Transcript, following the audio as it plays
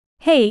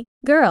Hey,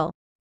 girl.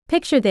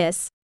 Picture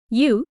this.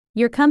 You,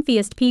 your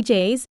comfiest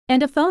PJs,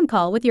 and a phone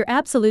call with your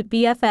absolute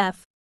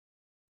BFF.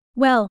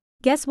 Well,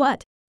 guess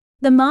what?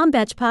 The Mom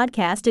Betch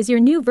podcast is your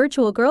new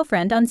virtual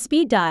girlfriend on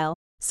speed dial,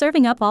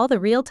 serving up all the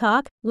real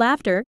talk,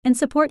 laughter, and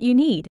support you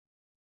need.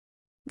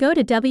 Go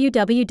to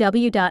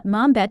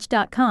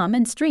www.mombetch.com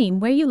and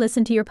stream where you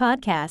listen to your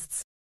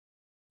podcasts.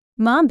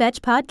 Mom Betch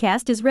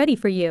podcast is ready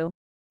for you.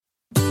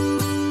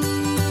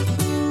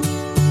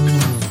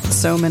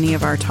 So many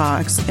of our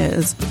talks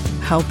is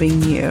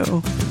helping you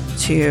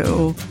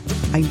to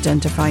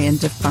identify and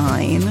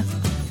define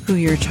who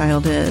your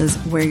child is,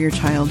 where your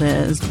child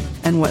is,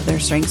 and what their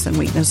strengths and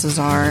weaknesses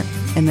are,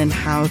 and then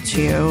how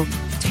to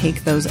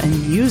take those and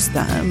use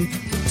them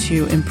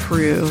to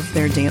improve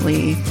their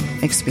daily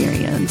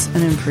experience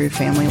and improve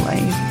family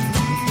life.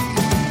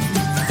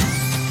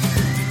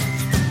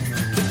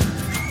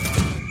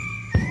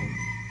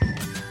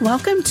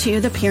 Welcome to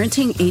the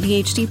Parenting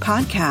ADHD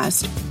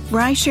podcast,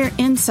 where I share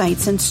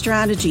insights and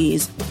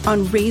strategies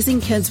on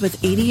raising kids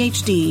with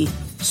ADHD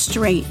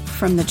straight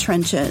from the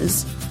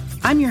trenches.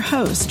 I'm your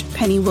host,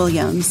 Penny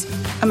Williams.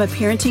 I'm a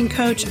parenting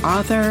coach,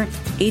 author,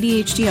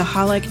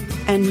 ADHD-aholic,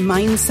 and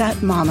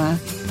mindset mama,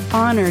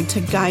 honored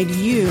to guide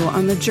you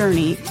on the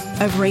journey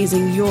of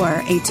raising your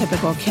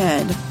atypical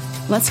kid.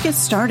 Let's get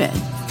started.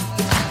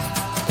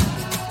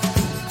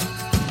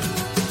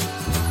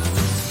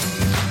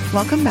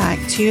 Welcome back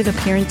to the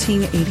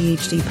Parenting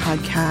ADHD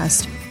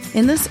podcast.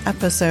 In this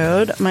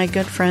episode, my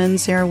good friend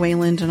Sarah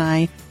Wayland and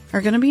I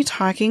are going to be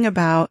talking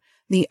about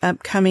the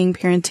upcoming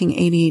Parenting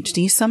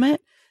ADHD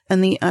Summit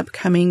and the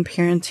upcoming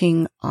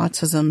Parenting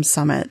Autism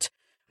Summit.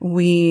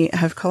 We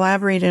have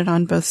collaborated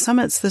on both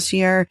summits this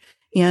year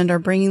and are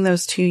bringing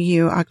those to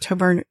you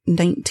October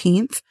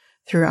 19th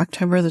through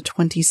October the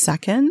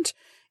 22nd.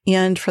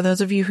 And for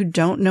those of you who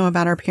don't know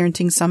about our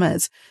parenting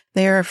summits,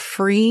 they are a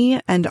free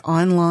and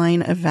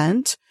online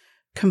event,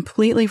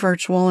 completely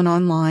virtual and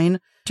online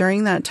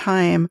during that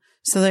time,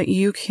 so that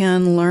you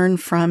can learn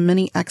from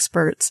many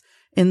experts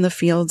in the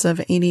fields of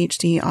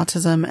ADHD,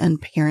 autism,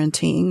 and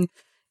parenting.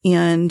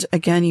 And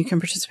again, you can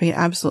participate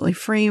absolutely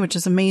free, which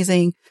is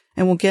amazing.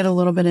 And we'll get a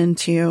little bit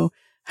into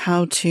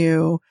how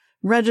to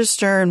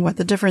register and what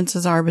the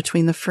differences are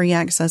between the free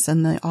access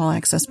and the all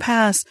access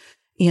pass.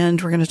 And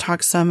we're going to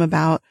talk some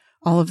about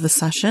all of the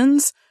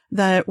sessions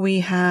that we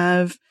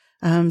have,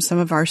 some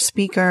of our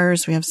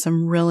speakers. We have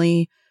some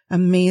really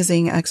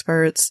amazing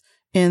experts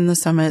in the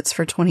summits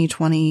for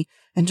 2020,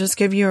 and just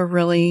give you a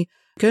really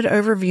good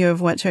overview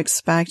of what to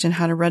expect and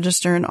how to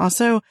register. And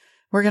also,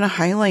 we're going to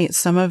highlight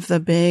some of the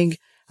big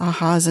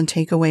ahas and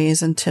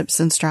takeaways and tips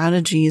and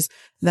strategies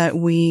that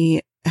we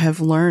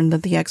have learned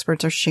that the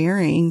experts are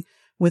sharing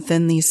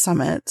within these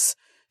summits.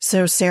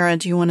 So, Sarah,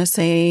 do you want to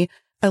say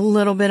a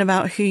little bit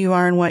about who you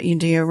are and what you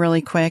do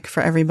really quick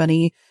for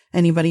anybody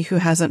who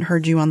hasn't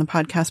heard you on the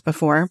podcast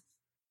before?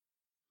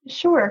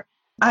 Sure.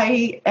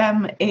 I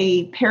am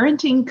a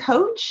parenting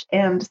coach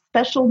and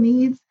special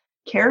needs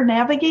care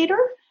navigator,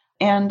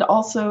 and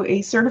also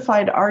a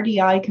certified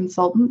RDI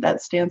consultant.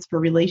 That stands for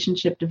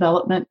Relationship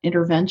Development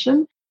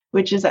Intervention,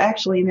 which is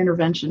actually an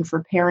intervention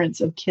for parents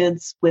of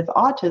kids with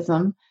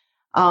autism,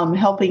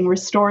 helping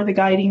restore the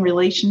guiding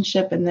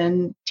relationship and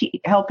then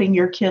helping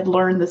your kid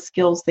learn the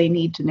skills they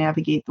need to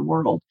navigate the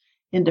world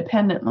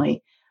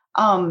independently.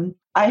 I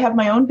have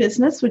my own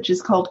business, which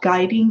is called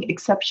Guiding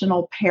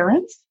Exceptional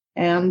Parents.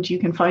 And you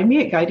can find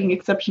me at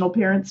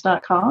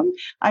guidingexceptionalparents.com.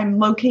 I'm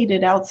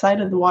located outside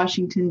of the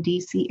Washington,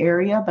 D.C.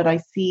 area, but I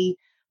see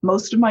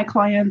most of my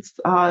clients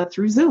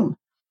through Zoom.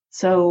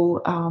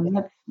 So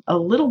that's a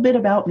little bit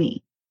about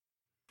me.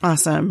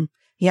 Awesome.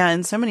 Yeah,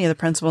 and so many of the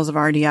principles of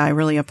RDI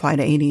really apply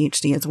to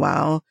ADHD as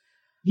well.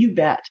 You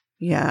bet.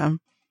 Yeah.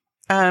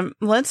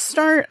 Let's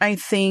start, I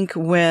think,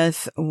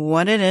 with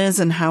what it is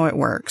and how it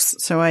works.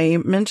 So I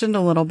mentioned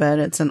a little bit,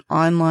 it's an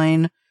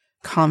online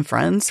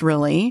conference,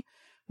 really.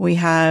 We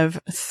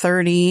have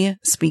 30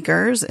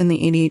 speakers in the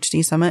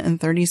ADHD Summit and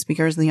 30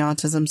 speakers in the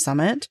Autism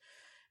Summit,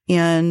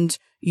 and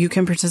you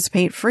can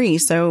participate free.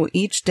 So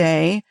each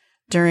day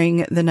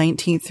during the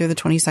 19th through the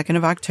 22nd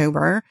of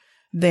October,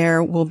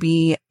 there will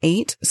be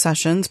 8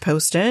 sessions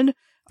posted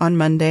on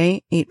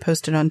Monday, 8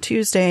 posted on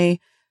Tuesday,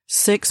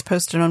 6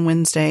 posted on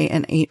Wednesday,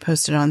 and 8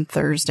 posted on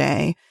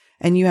Thursday.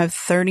 And you have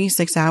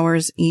 36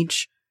 hours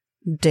each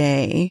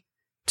day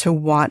to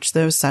watch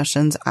those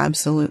sessions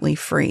absolutely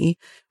free.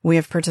 We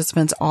have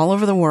participants all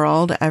over the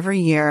world every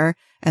year,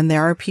 and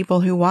there are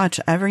people who watch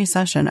every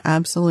session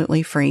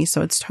absolutely free.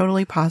 So it's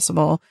totally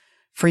possible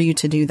for you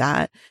to do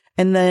that.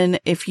 And then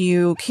if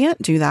you can't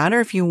do that,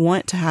 or if you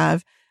want to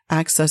have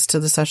access to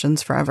the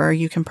sessions forever,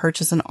 you can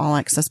purchase an all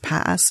access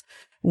pass,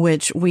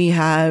 which we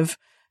have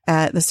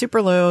at the super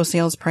low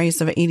sales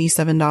price of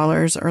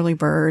 $87 early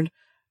bird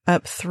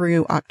up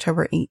through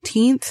October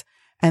 18th.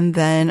 And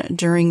then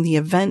during the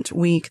event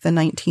week, the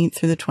 19th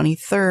through the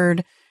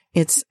 23rd,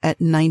 it's at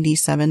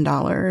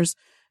 $97.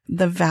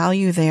 The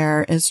value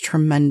there is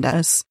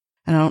tremendous.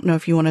 And I don't know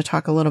if you want to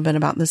talk a little bit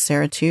about this,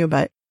 Sarah, too,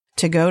 but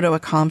to go to a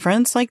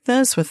conference like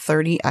this with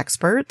 30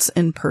 experts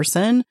in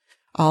person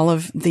all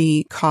of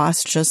the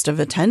cost just of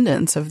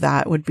attendance of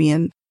that would be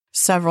in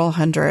several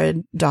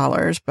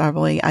 $100s,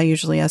 probably. I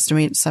usually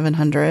estimate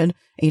 $700,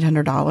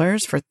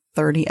 $800 for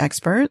 30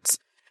 experts.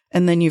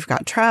 And then you've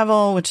got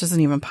travel, which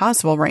isn't even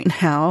possible right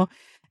now,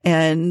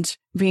 and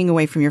being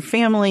away from your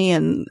family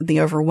and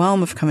the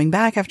overwhelm of coming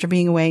back after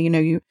being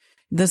away.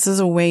 This is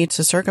a way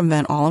to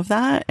circumvent all of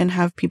that and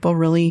have people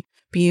really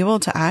be able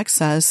to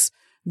access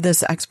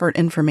this expert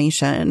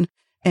information.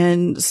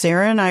 And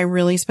Sarah and I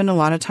really spend a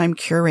lot of time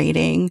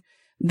curating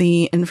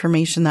the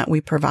information that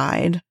we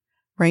provide.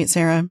 Right,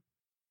 Sarah?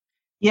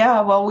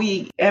 Yeah, well,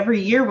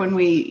 every year when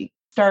we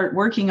start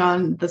working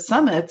on the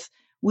summits,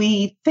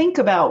 we think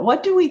about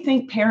what do we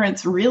think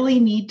parents really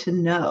need to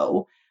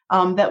know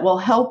that will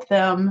help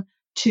them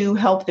to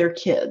help their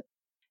kids.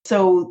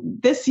 So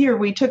this year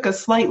we took a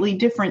slightly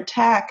different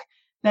tack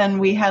than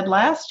we had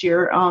last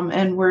year,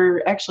 and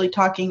we're actually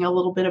talking a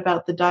little bit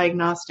about the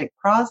diagnostic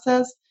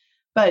process.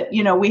 But,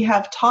 we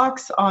have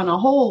talks on a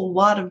whole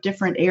lot of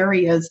different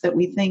areas that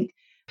we think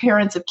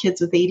parents of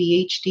kids with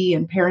ADHD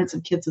and parents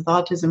of kids with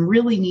autism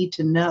really need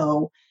to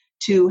know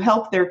to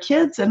help their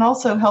kids and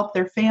also help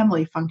their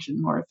family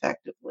function more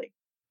effectively.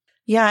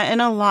 Yeah.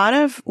 And a lot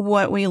of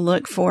what we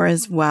look for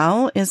as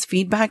well is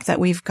feedback that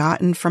we've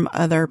gotten from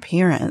other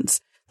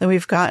parents, that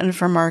we've gotten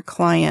from our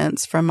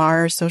clients, from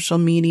our social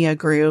media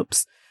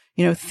groups,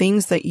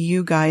 things that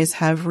you guys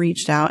have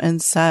reached out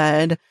and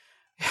said,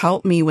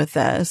 help me with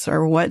this,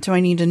 or what do I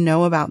need to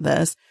know about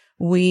this?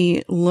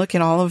 We look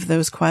at all of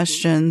those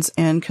questions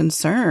and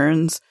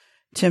concerns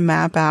to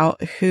map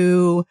out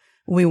who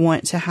we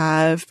want to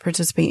have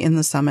participate in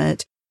the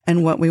summit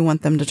and what we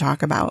want them to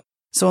talk about.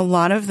 So a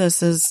lot of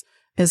this is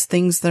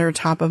things that are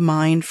top of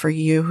mind for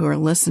you who are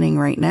listening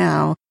right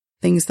now,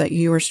 things that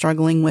you are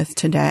struggling with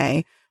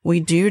today. We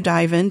do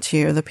dive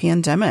into the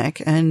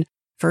pandemic and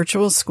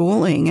virtual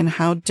schooling and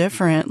how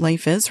different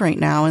life is right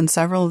now. In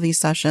several of these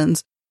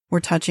sessions, we're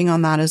touching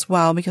on that as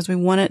well, because we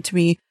want it to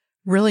be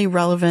really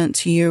relevant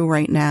to you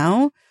right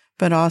now,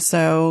 but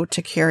also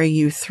to carry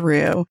you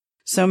through.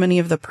 So many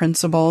of the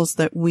principles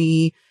that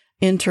we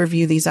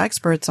interview these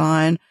experts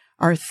on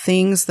are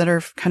things that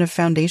are kind of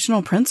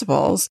foundational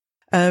principles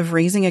of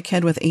raising a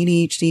kid with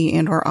ADHD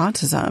and or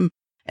autism.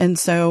 And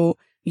so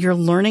you're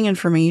learning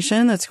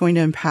information that's going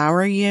to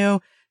empower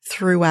you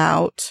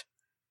throughout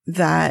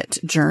that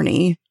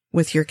journey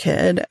with your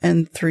kid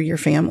and through your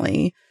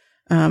family.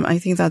 I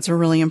think that's a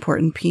really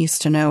important piece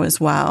to know as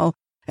well.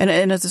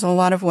 And it's a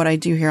lot of what I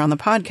do here on the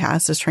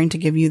podcast is trying to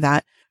give you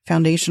that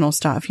foundational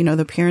stuff,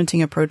 the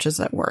parenting approaches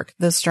that work,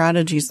 the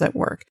strategies that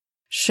work,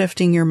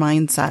 shifting your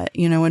mindset,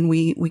 and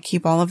we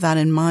keep all of that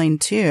in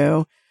mind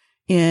too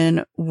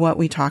in what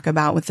we talk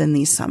about within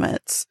these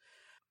summits.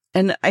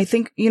 And I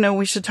think,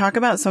 we should talk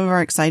about some of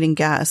our exciting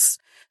guests.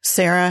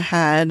 Sarah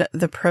had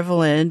the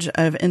privilege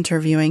of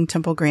interviewing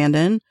Temple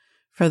Grandin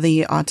for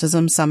the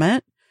Autism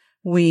Summit.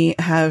 We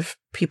have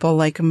people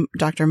like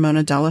Dr.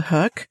 Mona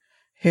Delahooke,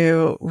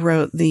 who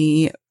wrote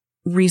the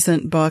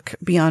recent book,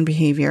 Beyond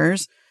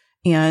Behaviors,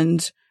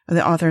 and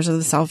the authors of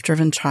The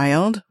Self-Driven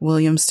Child,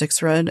 William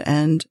Stixrud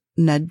and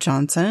Ned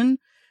Johnson.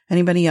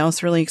 Anybody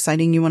else really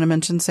exciting you want to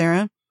mention,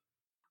 Sarah?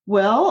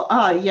 Well,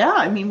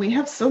 we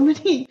have so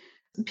many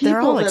people.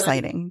 They're all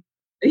exciting.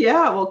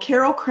 Carol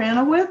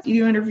Kranowitz,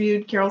 you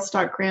interviewed Carol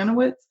Stock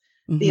Kranowitz,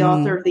 the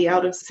author of The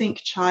Out of Sync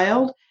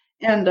Child,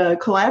 and a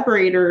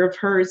collaborator of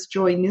hers,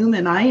 Joy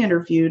Newman, I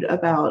interviewed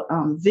about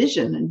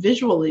vision and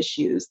visual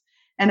issues.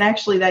 And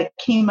actually that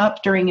came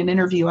up during an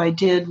interview I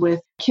did with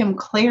Kim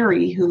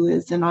Clary, who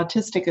is an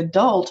autistic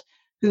adult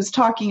who's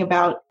talking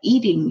about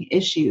eating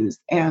issues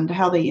and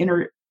how they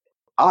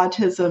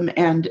autism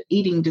and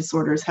eating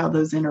disorders, how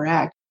those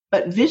interact.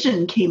 But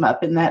vision came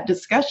up in that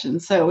discussion.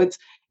 So it's,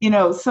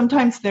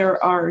 sometimes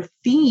there are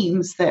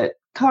themes that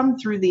come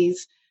through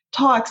these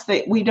talks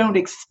that we don't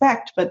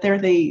expect, but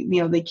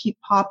they keep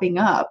popping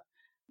up.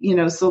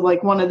 So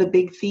like one of the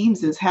big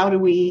themes is how do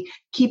we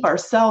keep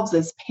ourselves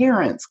as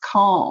parents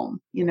calm,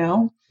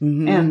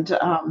 and,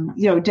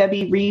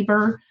 Debbie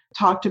Reber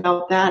talked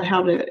about that,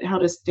 how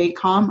to stay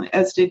calm,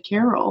 as did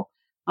Carol.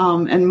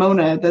 And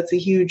Mona, that's a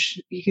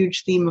huge,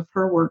 huge theme of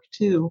her work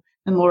too.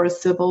 And Laura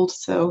Sibbald.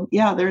 So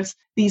there's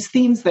these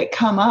themes that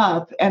come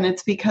up, and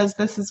it's because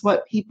this is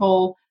what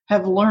people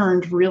have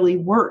learned really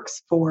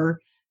works for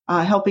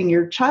helping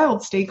your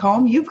child stay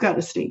calm. You've got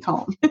to stay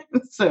calm.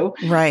 So,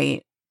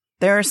 right.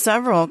 There are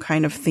several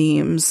kind of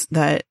themes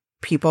that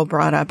people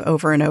brought up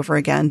over and over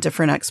again.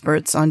 Different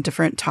experts on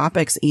different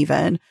topics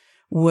even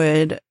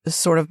would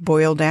sort of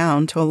boil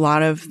down to a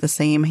lot of the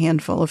same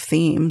handful of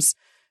themes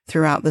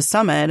throughout the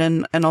summit.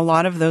 And a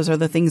lot of those are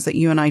the things that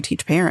you and I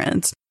teach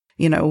parents.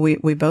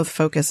 We both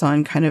focus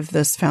on kind of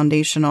this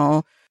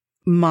foundational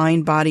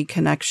mind-body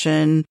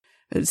connection,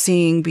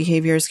 seeing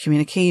behaviors,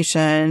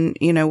 communication.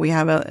 We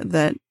have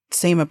that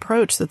same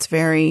approach that's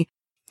very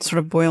sort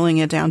of boiling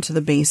it down to the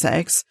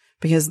basics,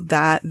 because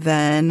that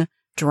then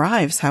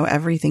drives how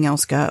everything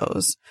else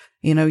goes.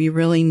 You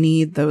really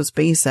need those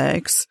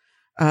basics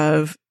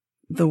of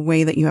the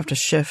way that you have to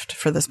shift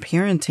for this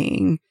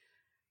parenting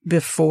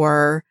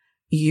before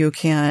you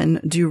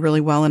can do really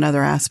well in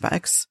other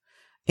aspects.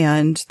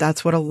 And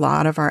that's what a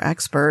lot of our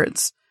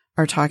experts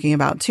are talking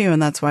about too.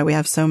 And that's why we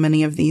have so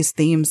many of these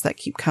themes that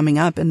keep coming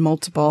up in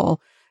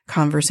multiple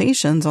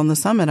conversations on the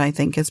summit, I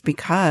think, is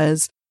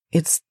because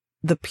it's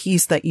the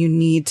piece that you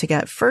need to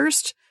get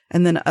first,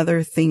 and then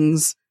other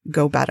things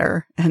go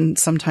better and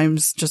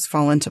sometimes just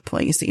fall into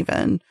place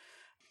even.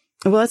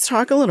 Well, let's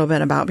talk a little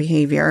bit about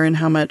behavior and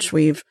how much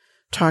we've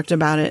talked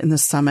about it in the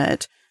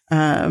summit.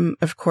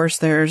 Of course,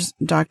 there's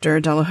Dr.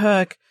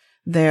 Delahook.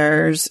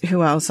 There's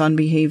who else on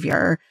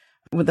behavior?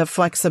 With the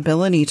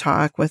flexibility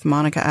talk with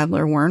Monica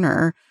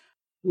Adler-Werner.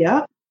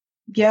 Yeah.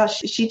 Yeah.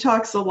 She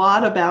talks a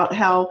lot about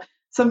how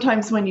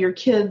sometimes when your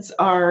kids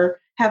are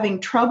having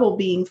trouble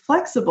being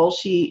flexible,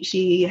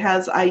 she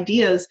has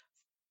ideas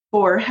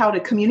for how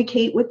to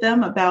communicate with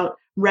them about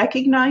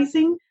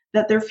recognizing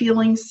that they're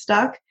feeling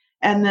stuck,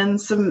 and then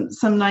some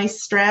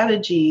nice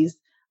strategies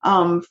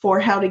for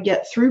how to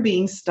get through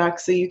being stuck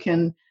so you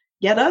can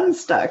get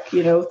unstuck,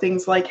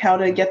 things like how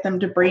to get them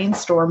to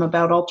brainstorm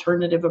about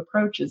alternative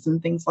approaches and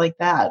things like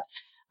that.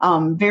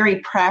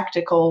 Very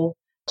practical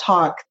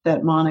talk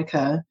that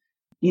Monica,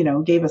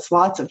 gave us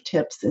lots of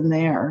tips in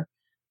there.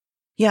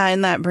 Yeah.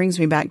 And that brings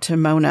me back to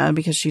Mona,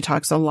 because she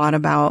talks a lot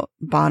about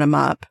bottom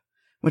up,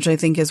 which I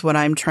think is what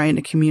I'm trying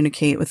to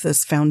communicate with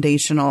this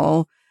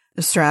foundational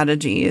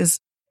strategies.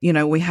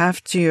 We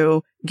have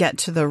to get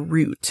to the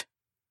root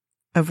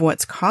of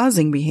what's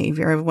causing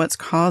behavior, of what's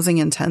causing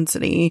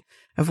intensity,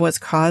 of what's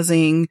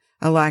causing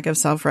a lack of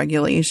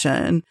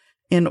self-regulation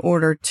in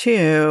order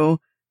to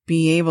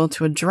be able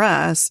to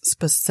address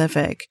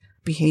specific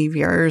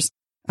behaviors,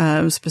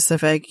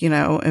 specific,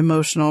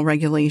 emotional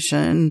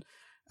regulation,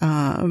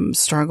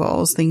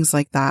 struggles, things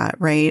like that,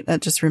 right?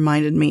 That just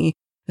reminded me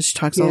that she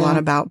talks a lot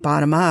about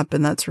bottom up.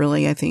 And that's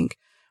really, I think,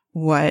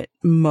 what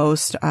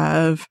most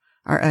of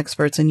our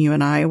experts and you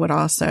and I would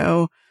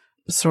also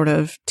sort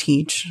of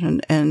teach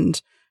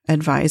and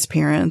advise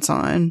parents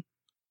on.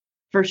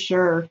 For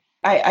sure.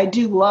 I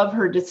do love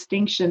her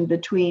distinction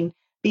between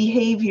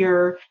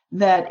behavior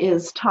that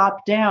is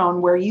top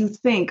down, where you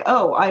think,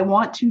 oh, I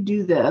want to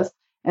do this,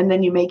 and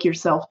then you make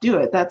yourself do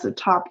it. That's a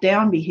top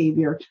down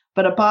behavior.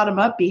 But a bottom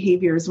up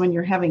behavior is when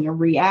you're having a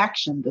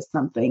reaction to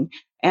something,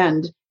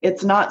 and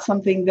it's not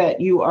something that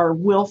you are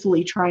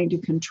willfully trying to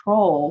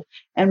control.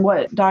 And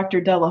what Dr.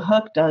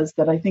 Delahook does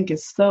that I think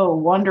is so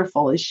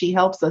wonderful is she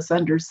helps us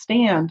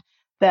understand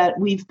that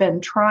we've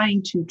been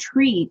trying to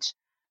treat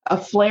a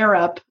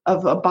flare-up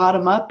of a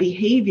bottom-up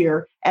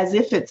behavior as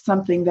if it's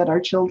something that our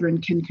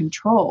children can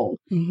control.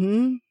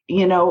 Mm-hmm.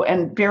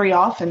 And very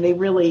often they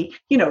really,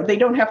 they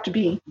don't have to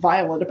be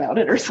violent about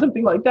it or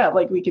something like that.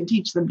 Like, we can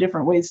teach them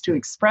different ways to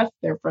express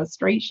their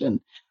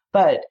frustration.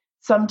 But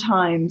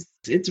sometimes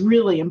it's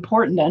really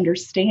important to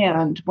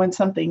understand when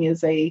something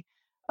is a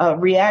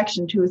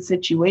reaction to a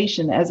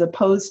situation as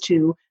opposed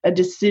to a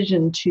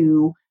decision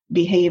to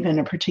behave in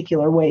a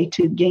particular way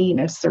to gain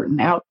a certain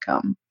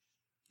outcome.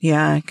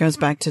 Yeah, it goes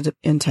back to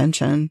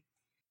intention.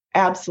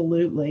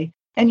 Absolutely.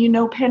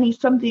 And Penny,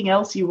 something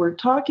else you were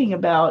talking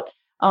about,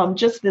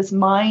 just this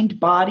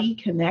mind-body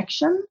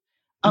connection.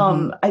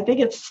 I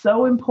think it's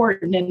so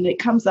important, and it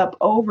comes up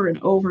over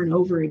and over and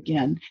over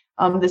again.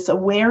 This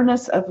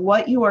awareness of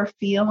what you are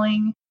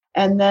feeling,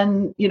 and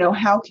then,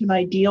 how can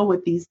I deal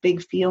with these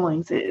big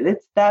feelings?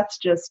 That's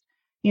just,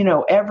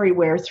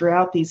 everywhere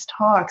throughout these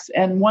talks.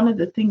 And one of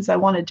the things I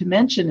wanted to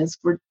mention is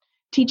we're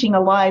teaching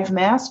a live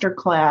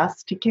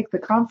masterclass to kick the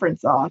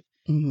conference off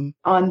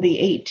on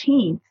the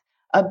 18th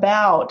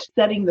about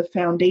setting the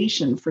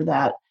foundation for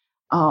that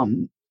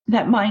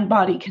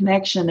mind-body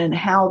connection and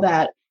how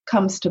that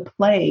comes to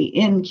play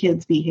in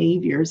kids'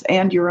 behaviors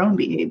and your own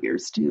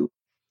behaviors too.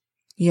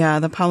 Yeah,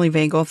 the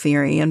polyvagal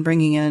theory and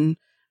bringing in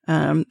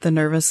the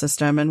nervous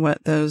system and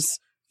what those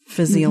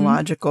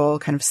physiological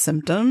kind of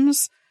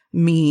symptoms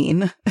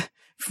mean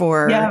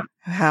for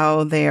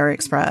how they are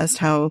expressed,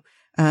 how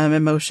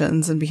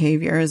emotions and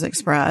behavior is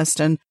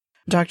expressed. And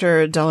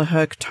Dr.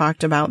 Delahook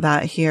talked about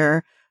that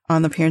here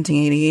on the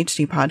Parenting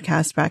ADHD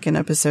podcast back in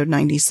episode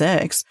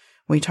 96.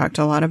 We talked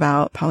a lot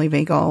about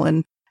polyvagal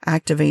and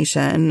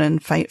activation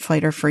and fight,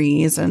 flight, or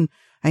freeze. And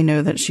I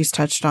know that she's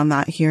touched on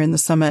that here in the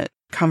summit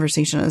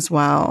conversation as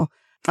well.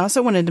 I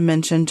also wanted to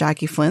mention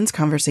Jackie Flynn's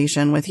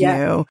conversation with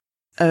you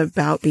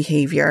about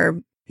behavior.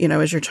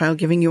 Is your child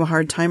giving you a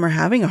hard time or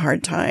having a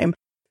hard time?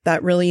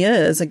 That really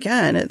is,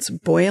 again, it's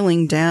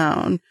boiling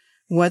down.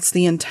 What's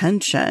the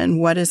intention?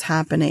 What is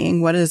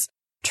happening? What is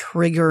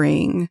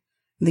triggering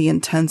the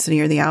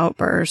intensity or the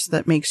outburst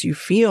that makes you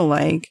feel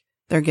like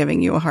they're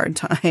giving you a hard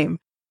time?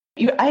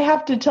 I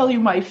have to tell you,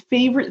 my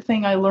favorite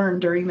thing I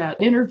learned during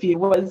that interview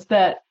was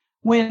that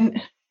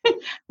when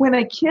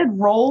a kid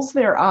rolls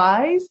their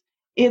eyes,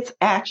 it's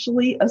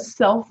actually a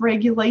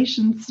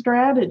self-regulation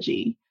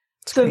strategy.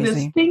 So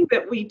this thing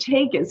that we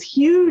take as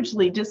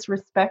hugely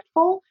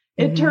disrespectful,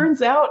 it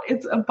turns out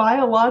it's a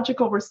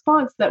biological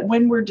response that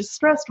when we're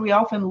distressed, we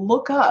often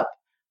look up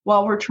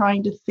while we're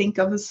trying to think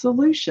of a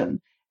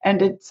solution.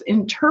 And it's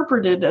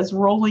interpreted as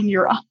rolling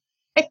your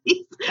eyes.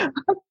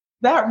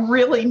 that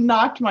really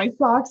knocked my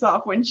socks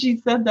off when she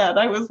said that.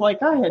 I was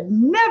like, I had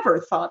never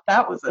thought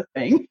that was a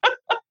thing.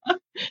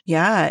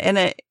 Yeah.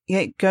 And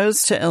it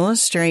goes to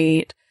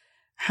illustrate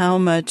how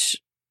much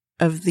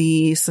of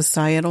the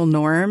societal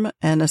norm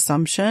and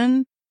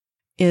assumption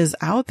is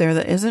out there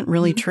that isn't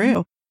really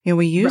true. You know,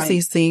 we use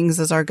these things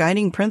as our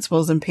guiding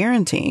principles in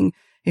parenting.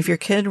 If your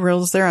kid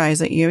rolls their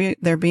eyes at you,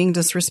 they're being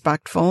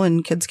disrespectful,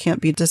 and kids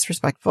can't be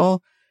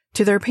disrespectful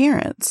to their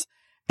parents.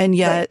 And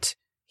yet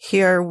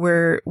here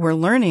we're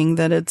learning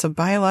that it's a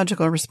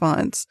biological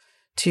response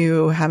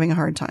to having a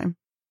hard time.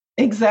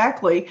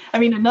 Exactly. I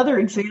mean, another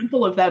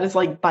example of that is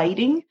like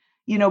biting.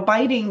 You know,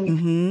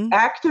 biting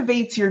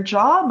activates your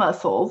jaw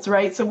muscles,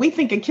 right? So we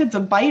think a kid's a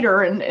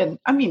biter, and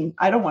I mean,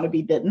 I don't want to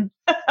be bitten.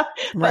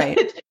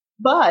 Right.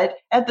 But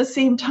at the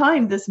same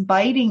time, this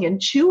biting and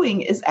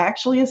chewing is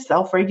actually a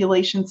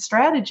self-regulation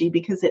strategy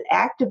because it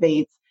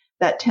activates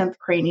that 10th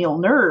cranial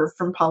nerve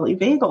from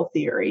polyvagal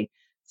theory.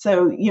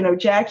 So, you know,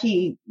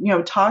 Jackie, you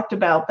know, talked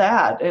about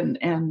that,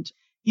 and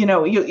you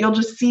know, you'll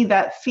just see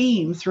that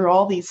theme through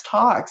all these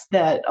talks,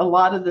 that a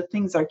lot of the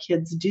things our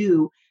kids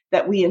do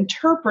that we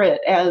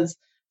interpret as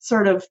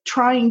sort of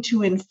trying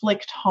to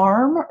inflict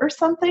harm or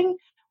something,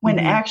 when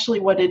actually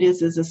what it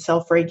is a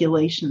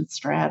self-regulation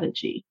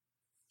strategy.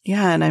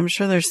 Yeah. And I'm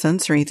sure there's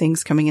sensory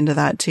things coming into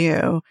that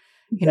too.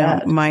 You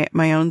know,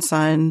 my own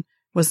son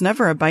was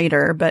never a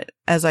biter, but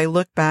as I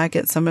look back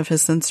at some of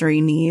his sensory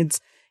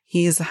needs,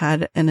 he's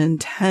had an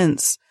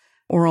intense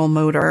oral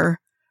motor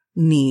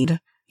need.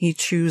 He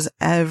chews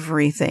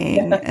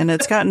everything, and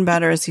it's gotten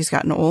better as he's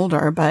gotten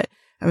older, but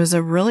it was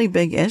a really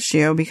big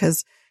issue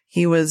because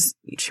he was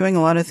chewing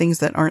a lot of things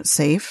that aren't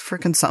safe for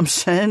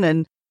consumption,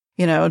 and,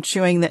 you know,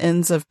 chewing the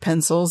ends of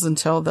pencils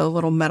until the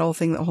little metal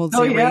thing that holds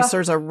the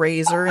eraser's a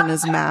razor in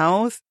his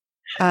mouth.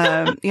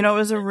 You know, it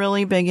was a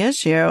really big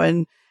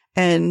issue,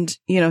 and,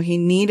 you know, he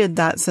needed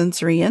that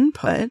sensory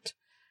input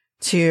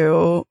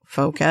to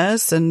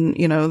focus and,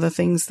 you know, the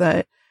things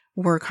that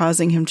were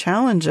causing him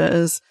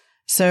challenges.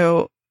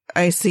 So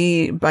I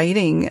see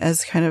biting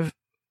as kind of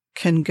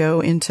can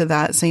go into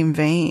that same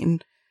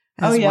vein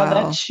as well.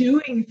 That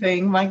chewing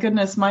thing. My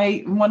goodness,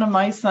 one of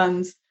my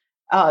sons,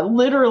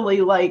 literally,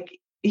 like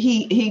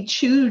he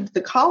chewed the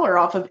collar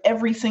off of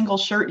every single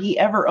shirt he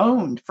ever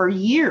owned for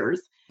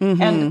years.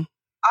 And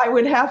I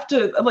would have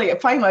to, like,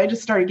 finally I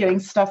just started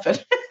getting stuff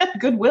at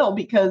Goodwill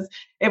because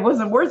it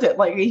wasn't worth it.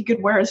 Like, he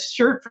could wear his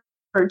shirt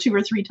for 2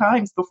 or 3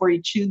 times before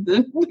he chewed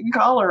the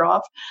collar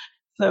off.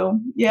 So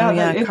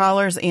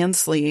collars and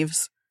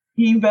sleeves.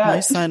 You bet. My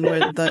son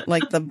would,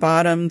 the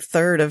bottom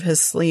third of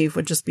his sleeve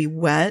would just be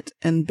wet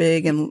and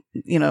big and,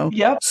 you know,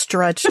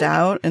 stretched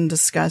out and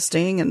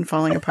disgusting and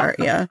falling apart.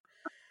 Yeah.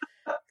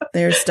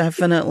 There's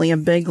definitely a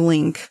big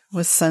link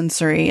with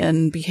sensory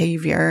and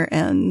behavior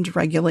and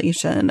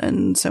regulation,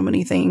 and so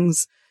many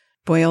things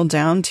boil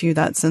down to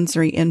that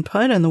sensory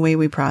input and the way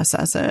we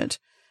process it.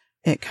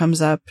 It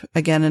comes up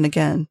again and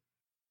again.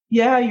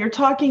 Yeah, you're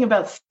talking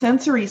about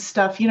sensory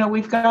stuff. You know,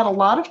 we've got a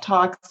lot of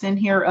talks in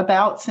here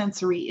about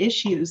sensory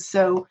issues.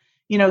 So,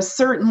 you know,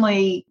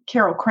 certainly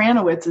Carol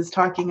Kranowitz is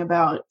talking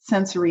about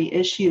sensory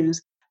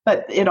issues,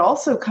 but it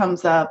also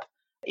comes up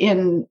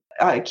in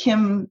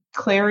Kim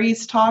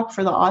Clary's talk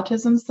for the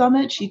Autism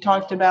Summit. She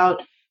talked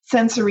about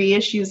sensory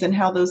issues and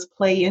how those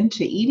play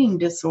into eating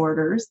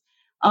disorders.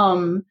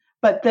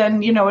 But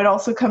then, you know, it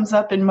also comes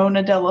up in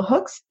Mona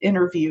Delahooke's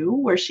interview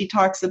where she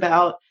talks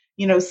about,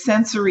 you know,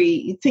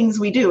 sensory things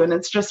we do. And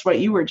it's just what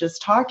you were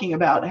just talking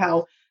about,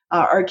 how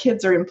our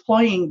kids are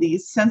employing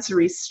these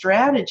sensory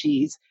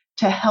strategies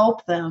to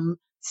help them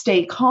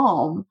stay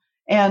calm.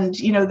 And,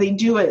 you know, they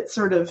do it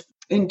sort of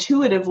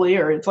intuitively,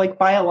 or it's like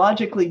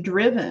biologically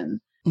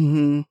driven.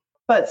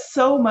 But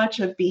so much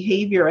of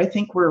behavior, I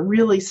think we're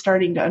really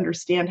starting to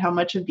understand how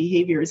much of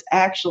behavior is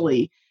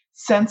actually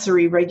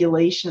sensory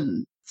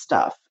regulation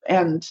stuff.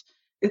 And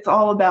it's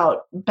all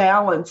about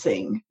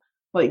balancing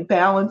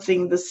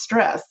the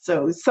stress.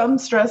 So some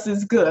stress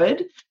is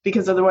good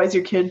because otherwise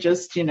your kid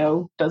just, you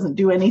know, doesn't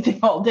do anything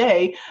all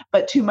day.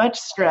 But too much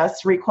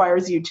stress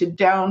requires you to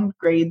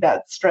downgrade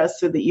that stress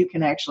so that you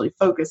can actually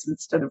focus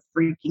instead of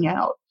freaking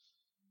out.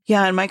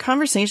 Yeah. And my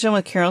conversation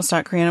with Carol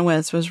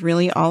Kranowitz was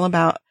really all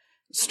about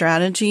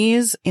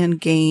strategies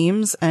and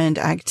games and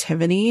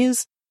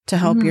activities to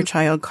help your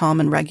child calm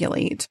and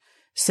regulate.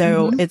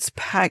 So it's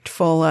packed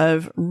full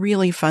of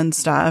really fun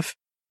stuff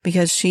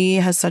because she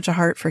has such a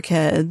heart for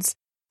kids.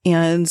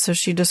 And so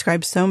she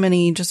describes so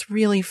many just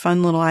really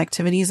fun little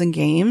activities and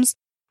games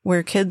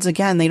where kids,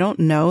 again, they don't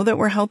know that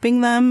we're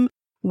helping them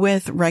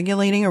with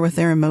regulating or with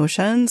their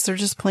emotions. They're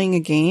just playing a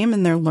game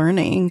and they're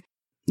learning.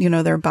 You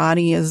know, their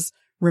body is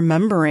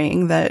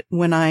remembering that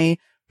when I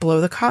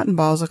blow the cotton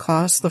balls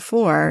across the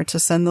floor to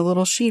send the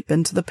little sheep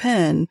into the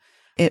pen,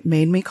 it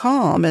made me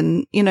calm.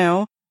 And, you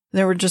know,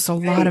 there were just a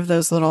lot of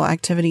those little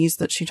activities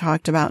that she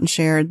talked about and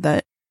shared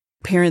that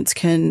parents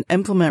can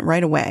implement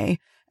right away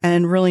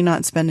and really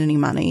not spend any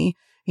money.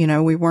 You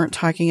know, we weren't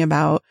talking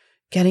about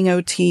getting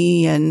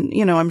OT and,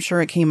 you know, I'm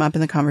sure it came up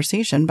in the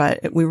conversation,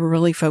 but we were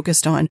really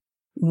focused on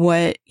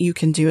what you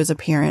can do as a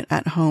parent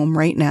at home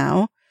right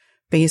now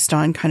based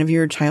on kind of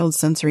your child's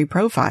sensory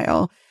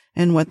profile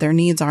and what their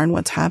needs are and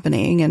what's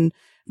happening, and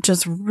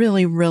just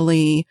really,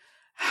 really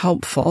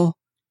helpful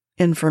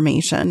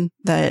information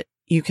that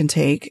you can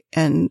take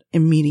and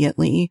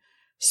immediately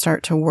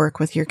start to work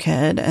with your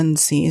kid and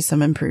see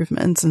some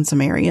improvements in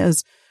some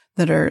areas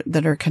that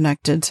are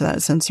connected to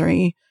that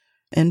sensory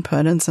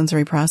input and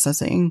sensory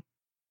processing.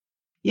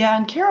 Yeah,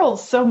 and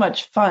Carol's so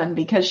much fun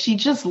because she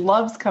just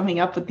loves coming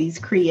up with these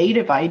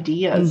creative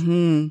ideas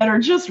that are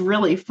just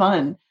really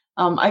fun.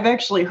 I've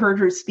actually heard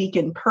her speak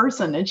in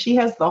person, and she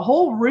has the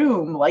whole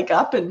room like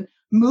up and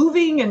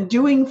moving and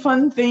doing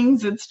fun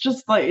things. It's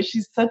just like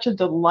she's such a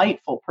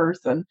delightful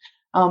person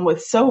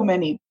with so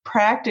many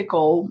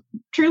practical,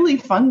 truly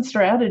fun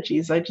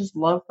strategies. I just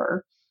love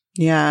her.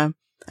 Yeah.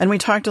 And we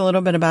talked a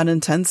little bit about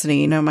intensity.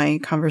 You know, my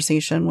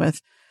conversation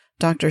with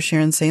Dr.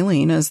 Sharon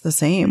Saline is the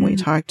same. We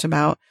talked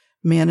about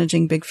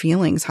managing big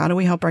feelings. How do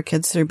we help our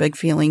kids through big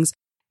feelings?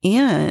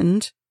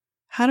 And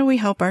how do we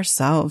help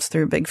ourselves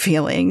through big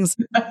feelings?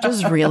 Which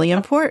is really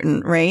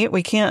important, right?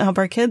 We can't help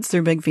our kids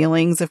through big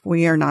feelings if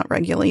we are not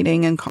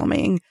regulating and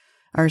calming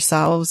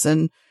ourselves.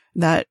 And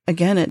that,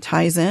 again, it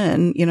ties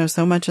in, you know,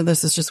 so much of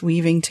this is just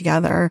weaving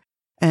together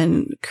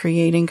and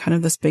creating kind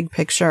of this big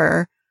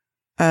picture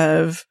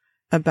of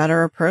a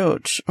better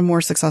approach, a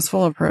more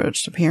successful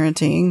approach to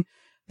parenting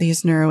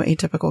these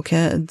neuroatypical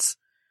kids.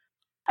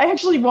 I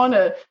actually want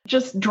to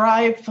just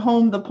drive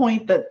home the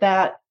point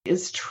that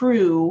is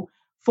true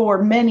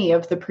for many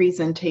of the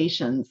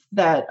presentations,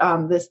 that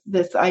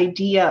this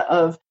idea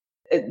of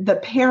the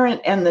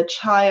parent and the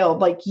child,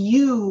 like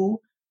you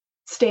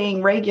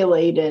staying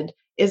regulated,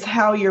 is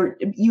how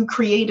you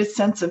create a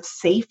sense of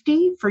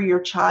safety for your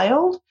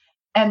child.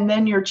 And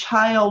then your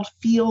child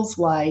feels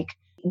like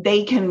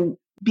they can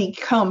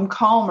become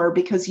calmer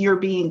because you're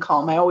being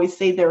calm. I always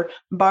say they're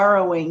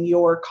borrowing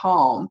your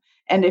calm.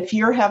 And if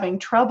you're having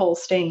trouble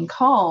staying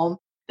calm,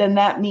 then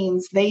that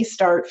means they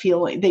start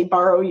feeling, they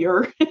borrow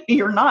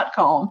you're not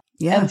calm.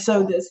 Yeah. And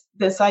so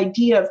this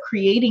idea of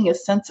creating a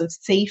sense of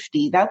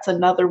safety, that's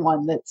another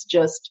one that's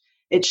just,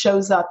 it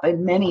shows up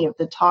in many of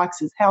the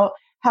talks, is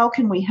how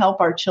can we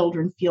help our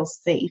children feel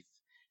safe,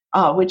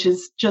 which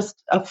is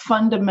just a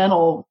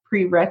fundamental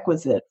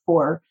prerequisite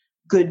for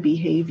good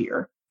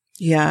behavior.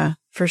 Yeah,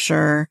 for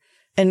sure.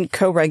 And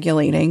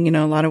co-regulating, you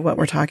know, a lot of what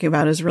we're talking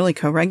about is really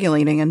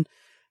co-regulating. And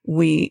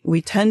we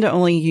tend to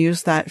only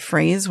use that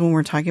phrase when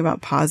we're talking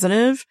about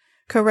positive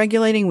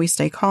co-regulating. We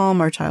stay calm.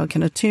 Our child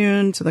can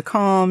attune to the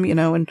calm, you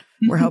know, and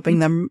we're helping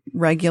them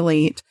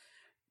regulate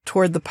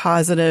toward the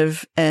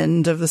positive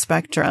end of the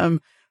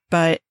spectrum.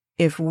 But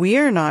if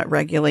we're not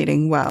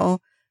regulating well,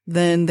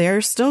 then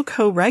they're still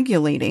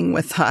co-regulating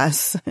with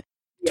us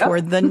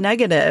toward the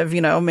negative,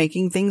 you know,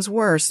 making things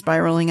worse,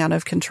 spiraling out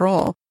of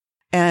control.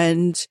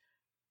 And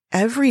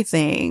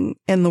everything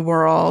in the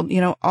world, you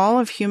know, all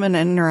of human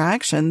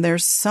interaction,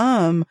 there's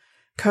some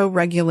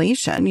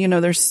co-regulation. You know,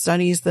 there's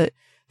studies that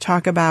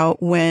talk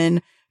about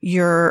when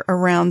you're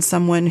around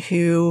someone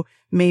who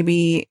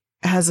maybe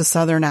has a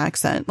Southern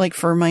accent. Like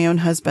for my own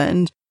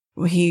husband,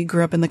 he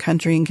grew up in the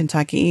country in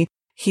Kentucky.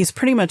 He's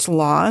pretty much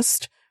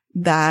lost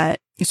that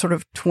sort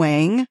of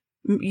twang,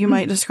 you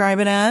might describe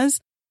it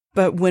as.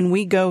 But when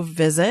we go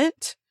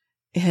visit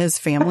his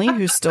family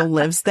who still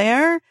lives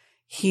there,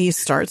 he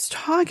starts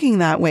talking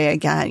that way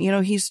again. You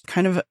know, he's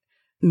kind of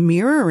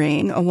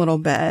mirroring a little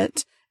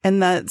bit.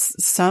 And that's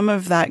some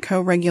of that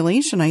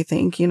co-regulation, I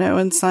think, you know,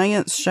 and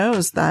science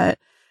shows that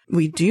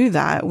we do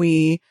that.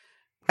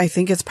 I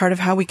think it's part of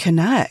how we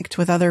connect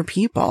with other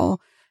people,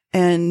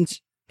 and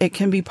it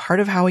can be part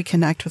of how we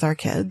connect with our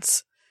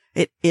kids.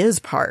 It is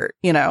part,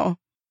 you know?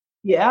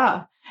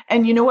 Yeah.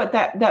 And you know what,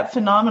 that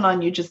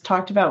phenomenon you just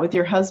talked about with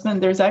your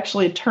husband, there's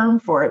actually a term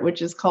for it,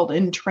 which is called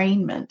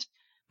entrainment.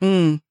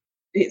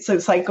 So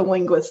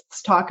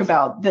psycholinguists talk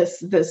about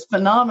this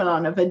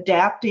phenomenon of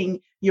adapting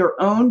your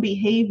own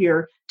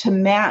behavior to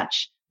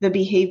match the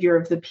behavior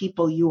of the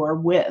people you are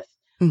with.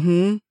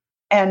 Mm-hmm.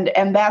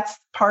 And that's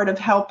part of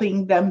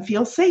helping them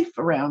feel safe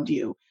around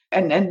you.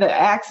 And the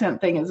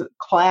accent thing is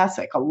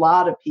classic. A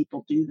lot of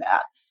people do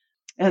that.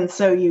 And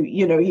so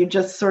you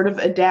just sort of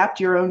adapt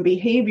your own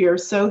behavior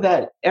so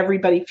that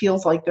everybody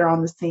feels like they're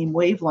on the same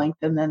wavelength,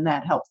 and then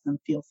that helps them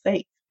feel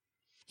safe.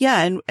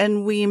 Yeah.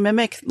 And we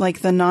mimic like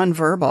the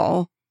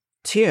nonverbal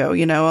too.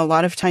 You know, a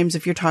lot of times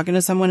if you're talking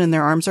to someone and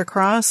their arms are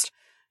crossed,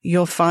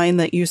 you'll find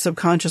that you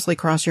subconsciously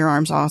cross your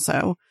arms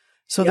also.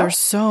 So there's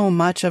so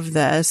much of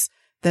this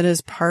that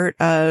is part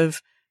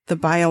of the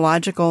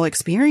biological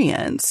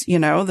experience. You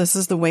know, this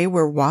is the way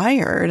we're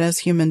wired as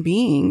human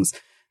beings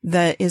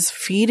that is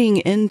feeding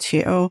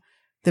into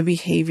the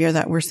behavior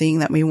that we're seeing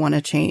that we want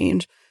to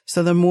change.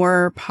 So the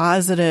more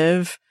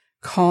positive,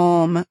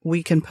 calm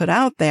we can put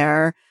out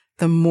there,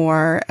 the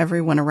more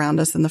everyone around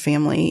us in the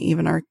family,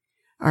 even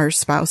our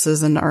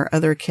spouses and our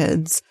other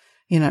kids,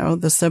 you know,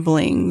 the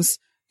siblings,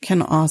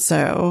 can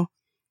also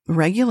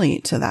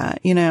regulate to that,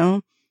 you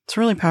know? It's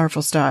really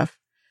powerful stuff.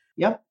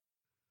 Yep.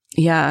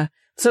 Yeah.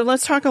 So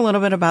let's talk a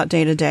little bit about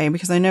day to day,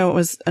 because I know it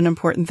was an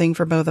important thing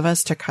for both of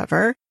us to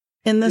cover.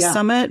 in this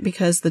summit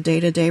because the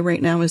day-to-day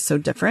right now is so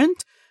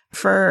different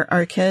for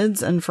our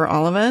kids and for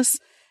all of us,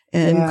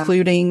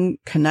 including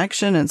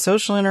connection and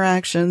social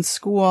interaction,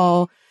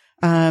 school,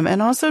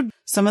 and also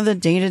some of the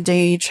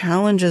day-to-day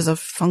challenges of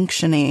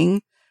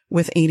functioning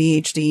with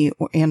ADHD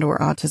or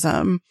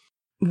autism.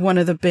 One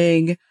of the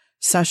big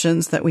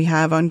sessions that we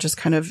have on just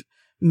kind of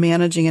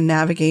managing and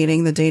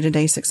navigating the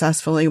day-to-day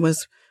successfully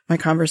was my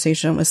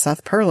conversation with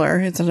Seth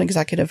Perler. It's an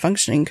executive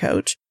functioning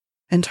coach,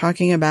 and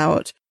talking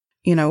about,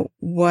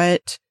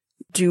 what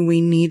do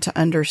we need to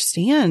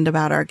understand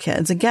about our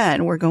kids?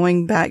 Again, we're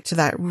going back to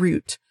that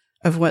root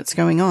of what's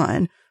going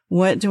on.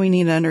 What do we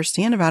need to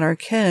understand about our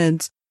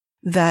kids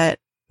that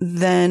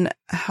then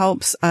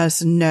helps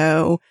us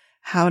know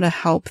how to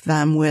help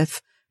them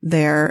with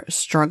their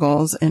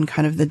struggles in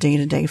kind of the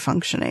day-to-day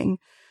functioning?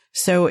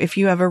 So if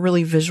you have a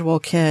really visual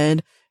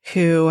kid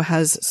who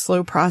has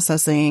slow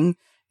processing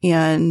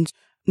and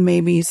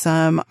maybe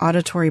some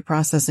auditory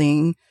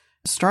processing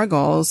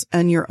struggles,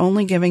 and you're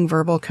only giving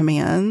verbal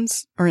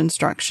commands or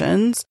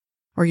instructions,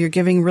 or you're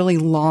giving really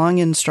long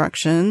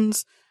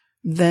instructions,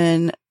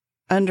 then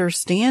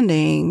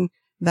understanding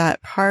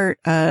that part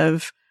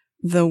of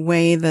the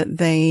way that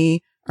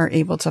they are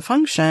able to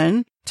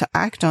function, to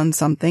act on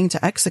something,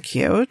 to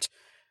execute,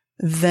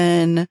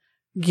 then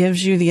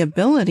gives you the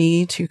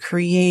ability to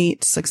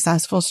create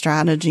successful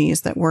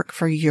strategies that work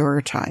for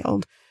your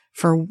child,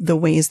 for the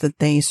ways that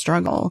they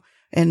struggle.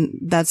 And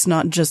that's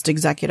not just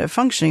executive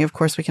functioning. Of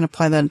course, we can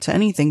apply that to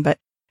anything, but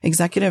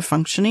executive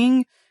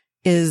functioning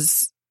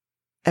is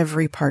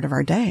every part of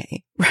our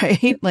day,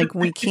 right? Like,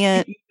 we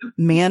can't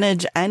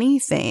manage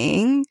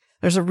anything.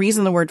 There's a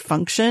reason the word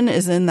function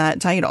is in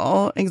that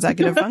title,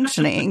 executive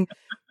functioning.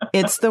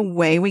 It's the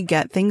way we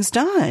get things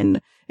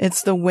done.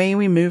 It's the way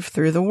we move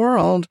through the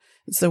world.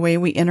 It's the way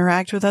we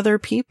interact with other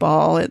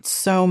people. It's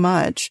so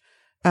much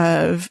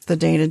of the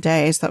day to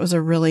day. So that was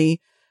a really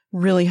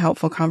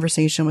helpful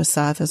conversation with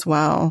Seth as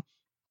well.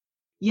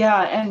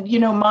 Yeah. And,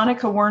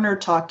 Monica Werner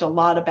talked a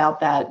lot about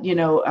that,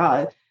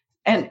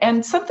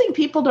 and something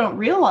people don't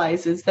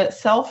realize is that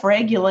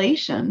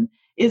self-regulation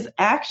is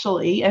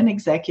actually an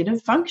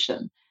executive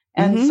function.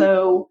 And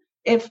so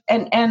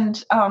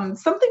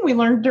something we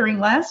learned during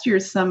last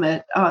year's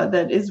summit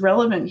that is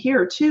relevant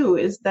here too,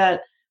 is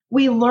that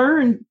we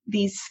learn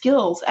these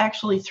skills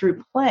actually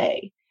through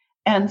play.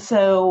 And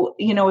so,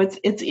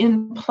 it's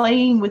in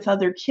playing with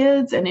other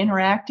kids and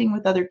interacting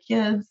with other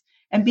kids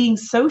and being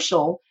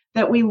social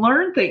that we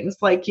learn things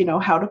like,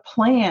 how to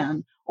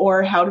plan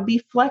or how to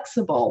be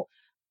flexible.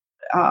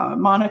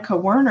 Monica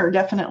Werner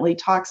definitely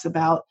talks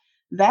about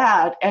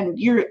that. And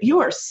you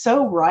are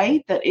so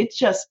right that it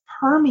just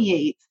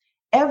permeates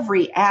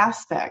every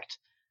aspect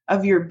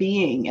of your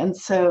being. And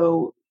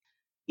so,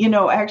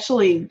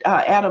 actually,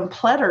 Adam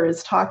Pletter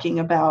is talking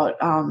about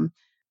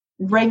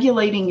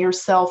regulating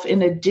yourself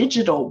in a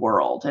digital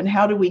world, and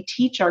how do we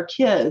teach our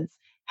kids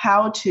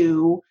how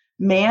to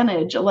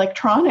manage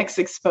electronics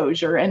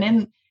exposure.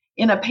 And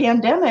in a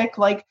pandemic,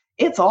 like,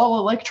 it's all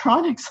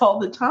electronics all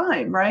the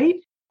time, right?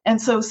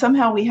 And so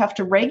somehow we have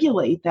to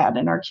regulate that,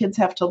 and our kids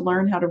have to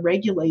learn how to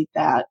regulate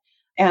that.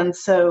 And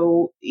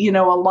so,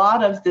 a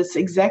lot of this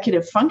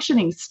executive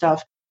functioning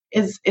stuff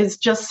is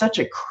just such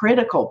a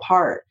critical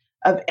part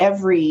of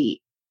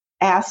every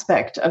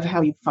aspect of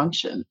how you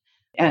function.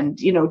 And,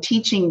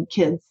 teaching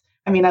kids,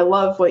 I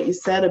love what you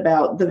said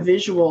about the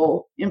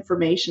visual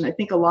information. I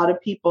think a lot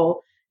of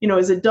people,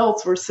 as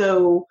adults, we're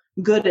so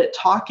good at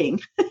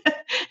talking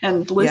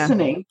and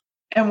listening,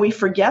 and we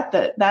forget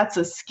that that's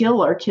a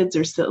skill our kids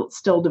are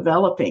still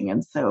developing.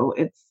 And so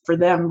it's for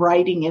them,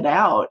 writing it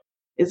out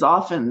is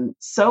often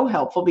so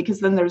helpful,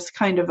 because then there's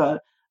kind of a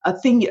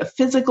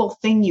physical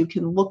thing you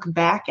can look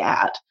back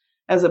at,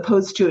 as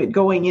opposed to it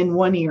going in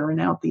one ear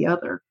and out the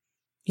other.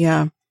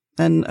 Yeah.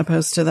 And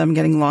opposed to them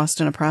getting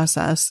lost in a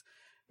process,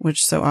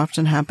 which so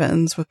often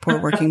happens with poor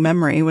working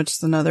memory, which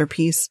is another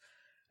piece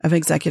of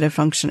executive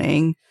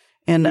functioning.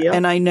 And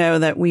I know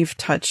that we've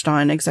touched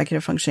on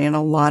executive functioning in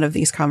a lot of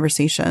these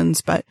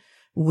conversations, but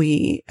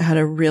we had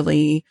a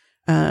really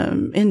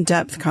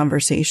in-depth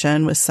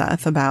conversation with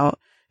Seth about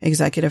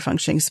executive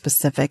functioning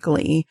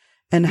specifically,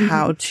 and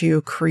how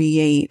to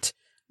create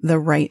the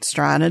right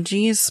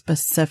strategies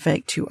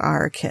specific to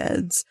our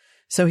kids.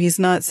 So he's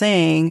not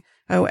saying,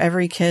 oh,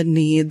 every kid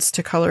needs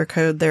to color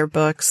code their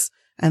books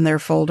and their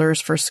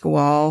folders for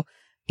school.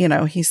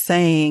 He's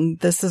saying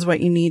this is what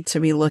you need to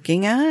be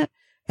looking at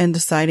and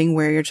deciding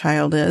where your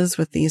child is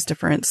with these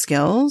different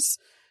skills,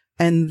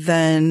 and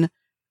then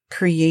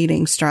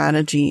creating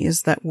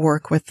strategies that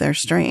work with their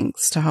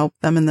strengths to help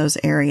them in those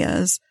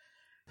areas.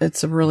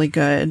 It's a really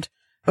good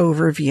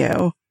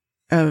overview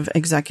of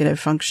executive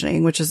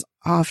functioning, which is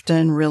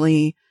often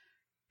really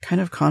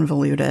kind of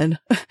convoluted.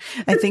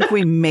 I think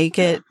we make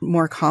it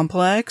more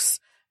complex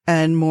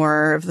and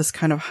more of this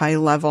kind of high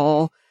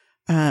level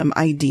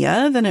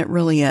idea than it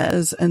really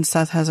is. And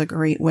Seth has a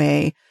great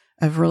way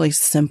of really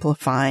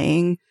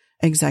simplifying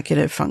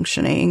executive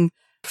functioning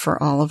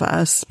for all of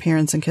us,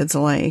 parents and kids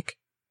alike.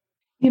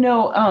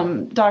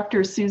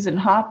 Dr. Susan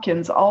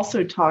Hopkins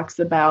also talks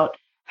about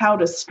how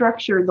to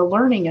structure the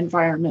learning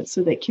environment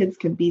so that kids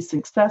can be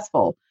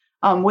successful,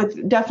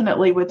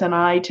 definitely with an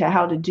eye to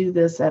how to do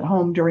this at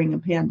home during a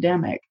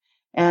pandemic.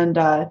 And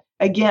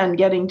again,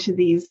 getting to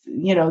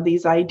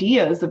these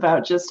ideas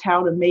about just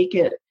how to make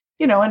it,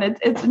 and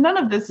it's none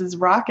of this is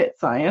rocket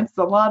science.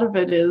 A lot of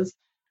it is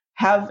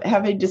have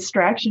a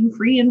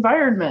distraction-free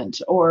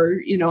environment,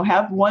 or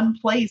have one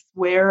place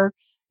where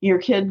your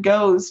kid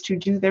goes to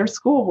do their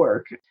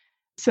schoolwork.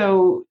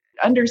 So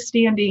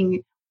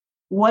understanding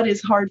what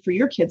is hard for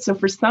your kids. So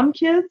for some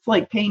kids,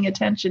 like paying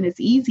attention is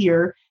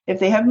easier if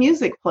they have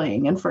music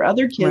playing. And for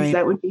other kids, Right.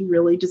 that would be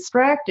really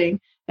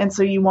distracting. And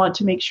so you want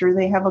to make sure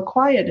they have a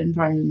quiet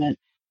environment.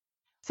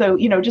 So,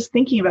 just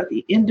thinking about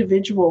the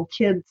individual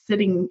kid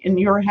sitting in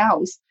your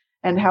house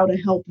and how to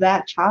help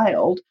that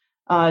child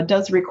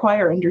does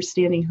require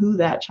understanding who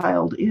that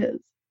child is.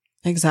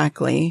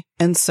 Exactly.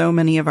 And so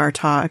many of our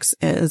talks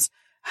is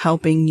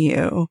helping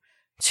you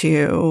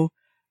to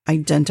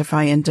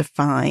identify and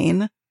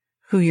define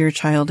who your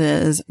child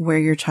is, where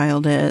your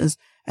child is,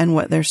 and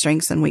what their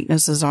strengths and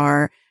weaknesses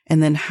are,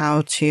 and then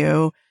how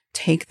to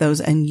take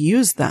those and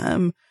use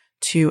them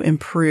to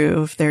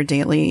improve their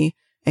daily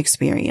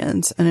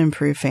experience and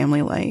improve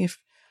family life.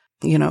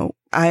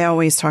 I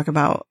always talk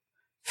about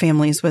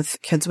families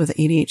with kids with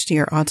ADHD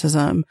or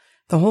autism.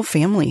 The whole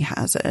family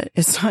has it.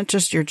 It's not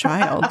just your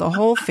child. The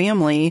whole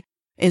family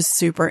is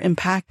super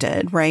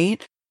impacted,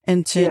 right?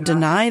 And to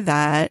deny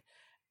that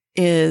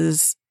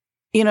is,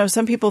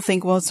 some people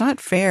think, well, it's not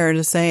fair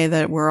to say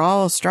that we're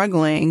all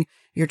struggling.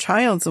 Your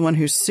child's the one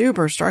who's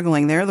super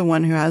struggling. They're the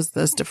one who has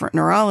this different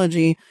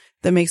neurology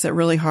that makes it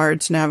really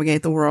hard to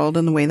navigate the world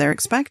in the way they're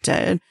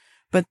expected.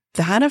 But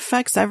that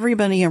affects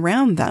everybody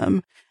around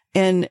them,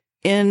 and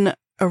in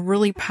a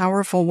really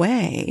powerful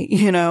way.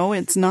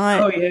 It's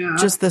not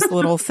just this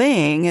little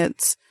thing.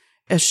 It's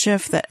a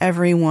shift that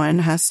everyone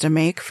has to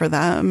make for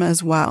them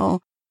as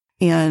well.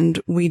 And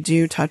we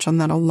do touch on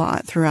that a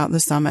lot throughout the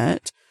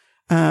summit.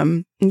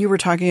 You were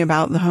talking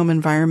about the home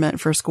environment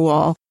for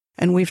school,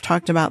 and we've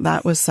talked about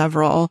that with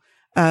several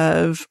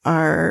of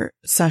our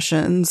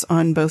sessions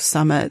on both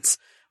summits.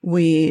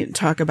 We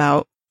talk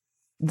about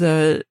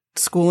the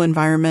school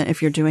environment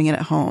if you're doing it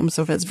at home.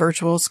 So if it's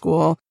virtual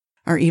school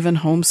or even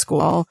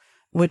homeschool,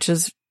 which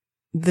is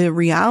the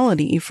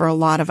reality for a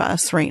lot of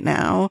us right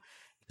now.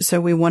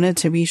 So we wanted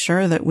to be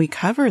sure that we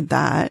covered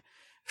that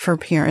for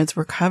parents.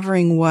 We're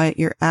covering what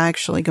you're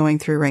actually going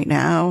through right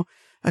now.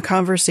 A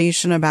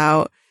conversation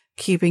about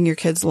keeping your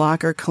kids'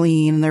 locker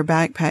clean and their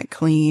backpack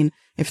clean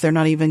if they're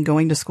not even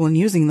going to school and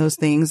using those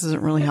things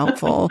isn't really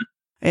helpful.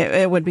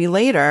 It would be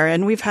later.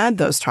 And we've had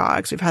those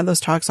talks. We've had those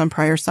talks on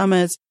prior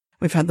summits.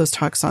 We've had those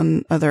talks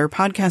on other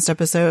podcast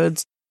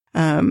episodes.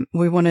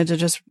 We wanted to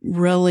just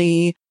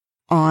really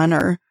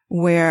honor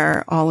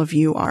where all of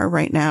you are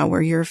right now,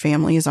 where your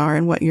families are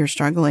and what you're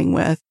struggling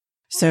with.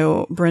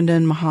 So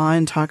Brendan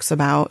Mahan talks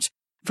about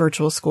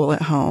virtual school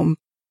at home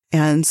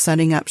and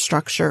setting up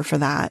structure for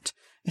that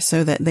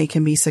so that they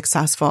can be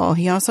successful.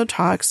 He also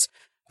talks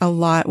a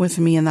lot with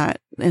me in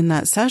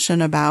that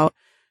session about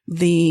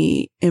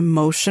the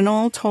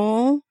emotional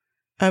toll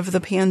of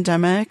the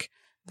pandemic,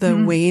 the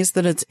ways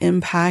that it's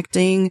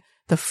impacting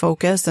the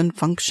focus and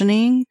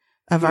functioning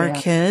of our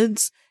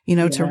kids,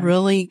 to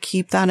really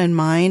keep that in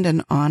mind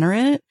and honor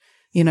it.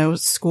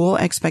 School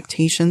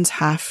expectations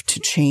have to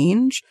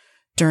change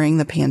during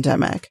the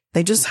pandemic.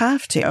 They just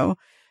have to.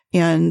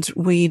 And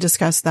we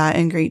discussed that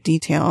in great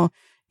detail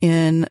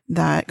in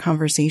that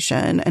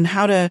conversation, and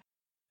how to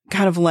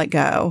kind of let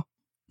go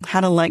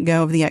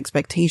of the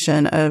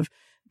expectation of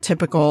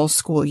typical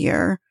school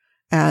year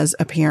as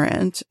a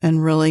parent,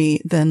 and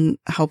really then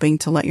helping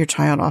to let your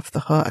child off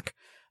the hook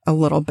a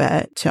little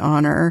bit to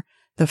honor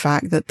the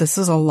fact that this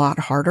is a lot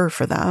harder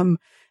for them.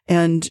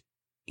 And,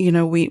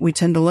 we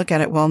tend to look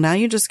at it, well, now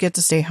you just get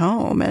to stay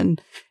home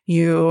and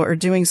you are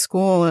doing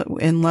school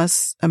in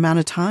less amount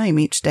of time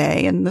each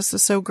day. And this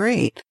is so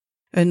great.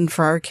 And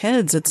for our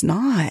kids, it's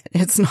not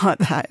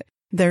that.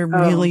 They're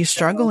really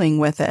struggling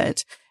with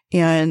it.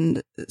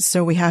 And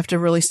so we have to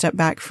really step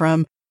back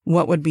from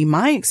what would be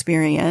my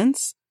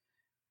experience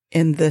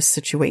in this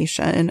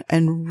situation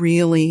and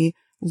really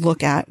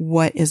look at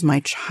what is my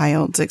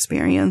child's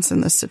experience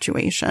in this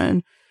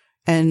situation.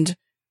 And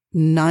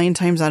 9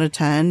 times out of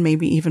 10,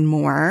 maybe even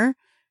more,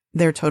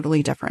 they're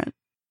totally different.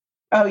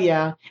 Oh,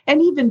 yeah.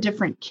 And even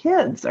different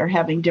kids are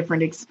having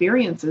different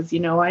experiences.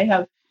 I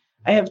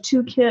have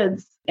 2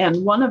 kids,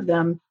 and one of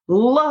them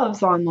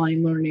loves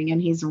online learning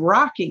and he's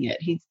rocking it.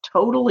 He's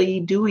totally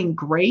doing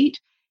great.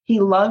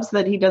 He loves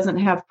that he doesn't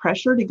have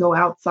pressure to go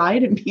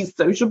outside and be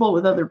sociable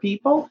with other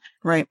people.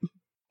 Right.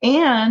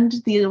 And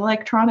the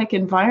electronic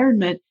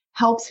environment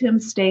helps him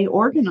stay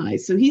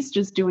organized. So he's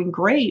just doing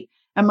great.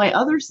 And my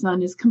other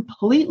son is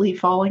completely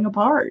falling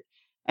apart.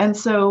 And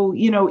so,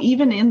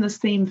 even in the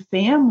same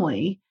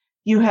family,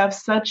 you have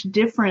such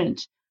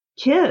different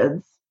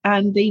kids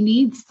and they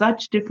need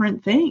such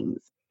different things.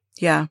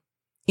 Yeah.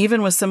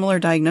 Even with similar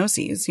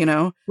diagnoses,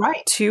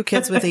 Right. 2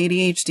 kids with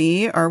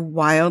ADHD are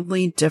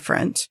wildly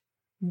different.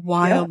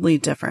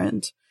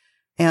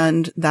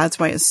 And that's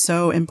why it's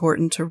so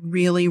important to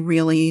really,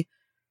 really,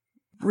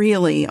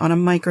 really on a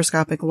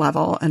microscopic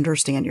level,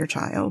 understand your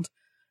child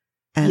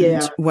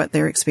and what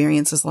their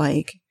experience is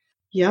like.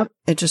 Yep.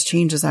 It just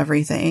changes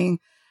everything.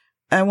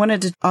 I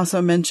wanted to also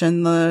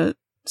mention the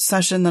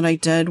session that I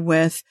did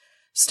with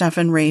Steph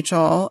and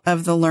Rachel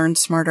of the Learn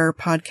Smarter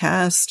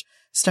podcast,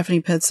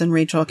 Stephanie Pitts and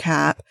Rachel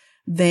Kapp.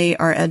 They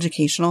are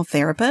educational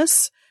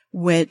therapists,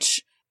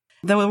 which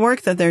the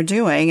work that they're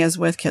doing is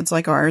with kids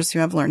like ours who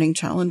have learning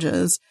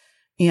challenges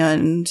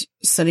and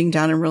sitting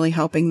down and really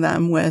helping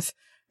them with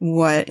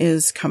what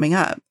is coming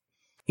up.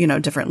 You know,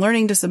 different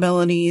learning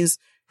disabilities.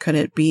 Could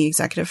it be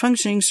executive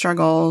functioning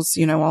struggles?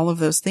 You know, all of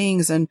those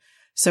things. And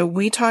so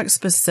we talk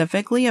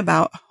specifically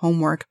about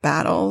homework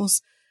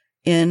battles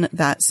in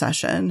that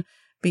session,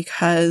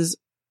 because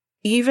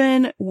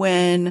even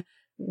when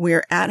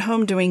we're at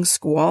home doing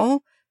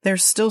school,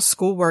 there's still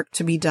schoolwork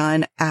to be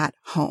done at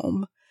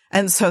home.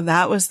 And so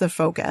that was the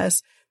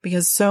focus,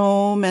 because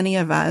so many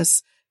of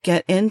us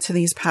get into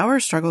these power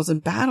struggles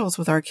and battles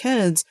with our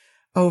kids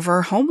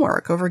over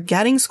homework, over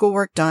getting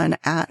schoolwork done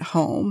at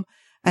home.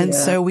 And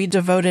so we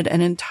devoted an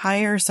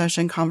entire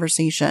session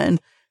conversation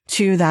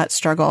to that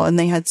struggle. And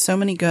they had so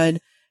many good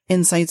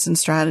insights and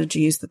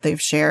strategies that they've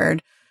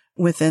shared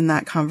within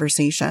that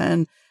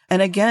conversation.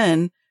 And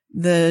again,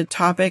 the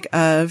topic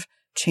of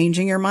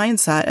changing your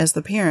mindset as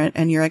the parent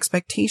and your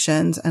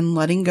expectations and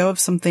letting go of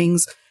some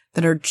things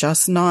that are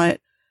just not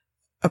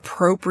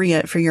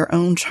appropriate for your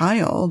own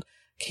child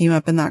came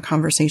up in that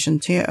conversation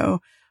too.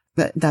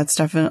 That's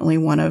definitely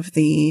one of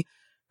the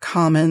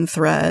common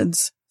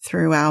threads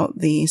throughout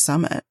the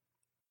summit.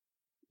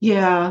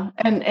 Yeah.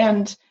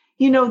 And,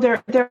 you know,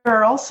 there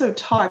are also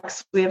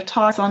talks. We have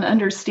talks on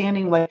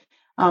understanding what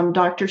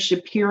Dr.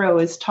 Shapiro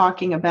is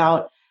talking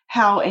about,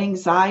 how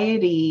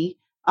anxiety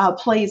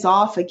plays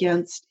off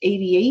against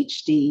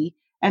ADHD.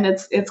 And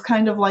it's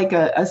kind of like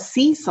a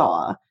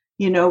seesaw,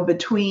 you know,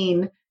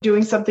 between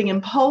doing something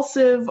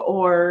impulsive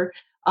or,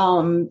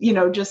 you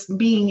know, just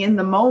being in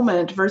the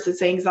moment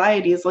versus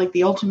anxiety is like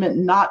the ultimate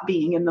not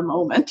being in the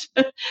moment.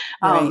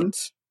 Right.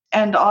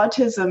 And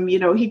autism, you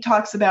know, he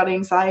talks about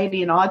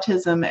anxiety and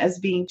autism as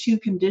being two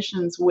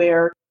conditions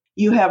where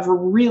you have a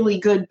really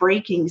good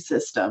braking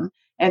system.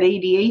 And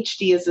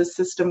ADHD is a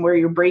system where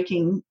your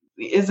braking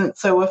isn't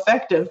so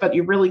effective, but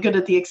you're really good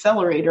at the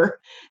accelerator.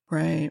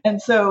 Right.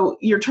 And so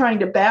you're trying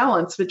to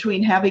balance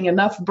between having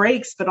enough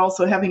brakes, but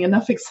also having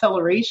enough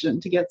acceleration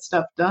to get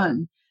stuff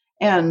done.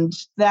 And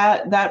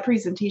that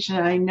presentation,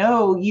 I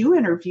know you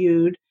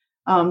interviewed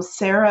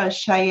Sarah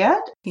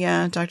Chayette.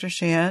 Yeah, Dr.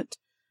 Chayette.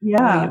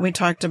 Yeah. We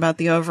talked about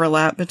the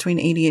overlap between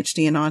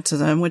ADHD and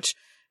autism, which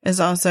is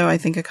also, I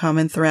think, a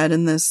common thread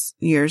in this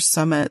year's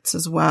summits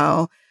as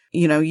well.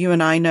 You know, you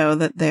and I know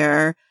that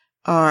there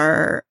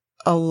are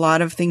a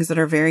lot of things that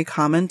are very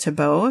common to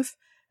both,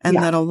 and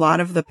that a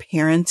lot of the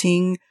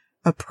parenting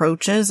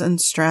approaches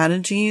and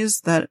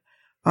strategies that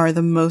are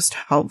the most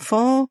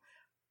helpful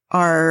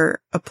are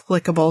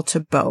applicable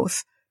to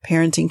both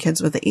parenting kids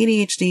with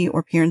ADHD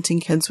or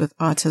parenting kids with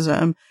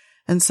autism.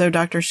 And so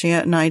Dr.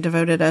 Chayette and I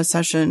devoted a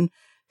session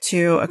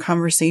to a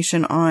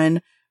conversation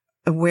on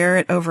where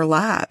it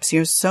overlaps. You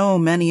know, so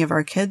many of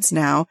our kids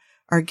now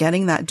are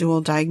getting that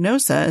dual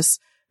diagnosis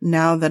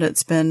now that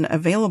it's been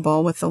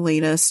available with the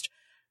latest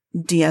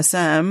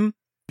DSM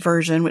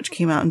version, which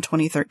came out in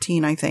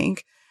 2013, I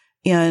think.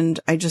 And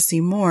I just see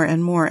more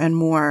and more and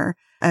more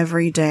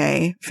every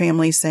day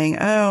families saying,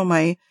 oh,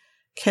 my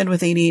kid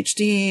with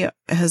ADHD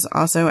has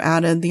also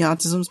added the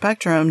autism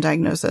spectrum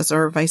diagnosis,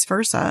 or vice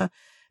versa.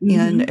 Mm-hmm.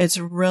 And it's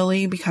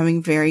really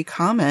becoming very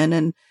common.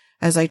 And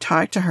as I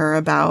talk to her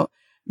about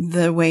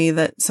the way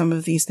that some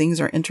of these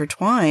things are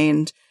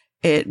intertwined,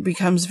 it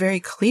becomes very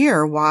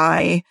clear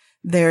why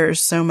there's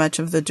so much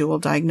of the dual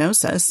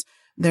diagnosis.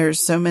 There's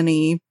so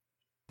many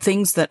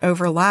things that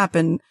overlap.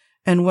 And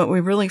what we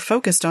really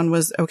focused on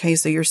was, okay,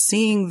 so you're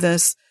seeing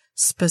this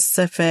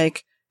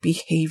specific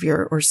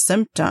behavior or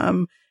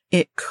symptom.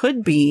 It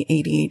could be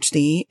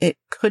ADHD. It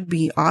could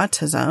be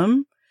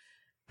autism.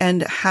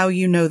 And how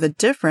you know the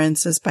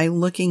difference is by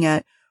looking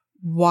at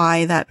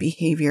why that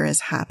behavior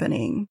is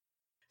happening.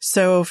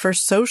 So for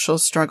social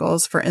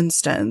struggles, for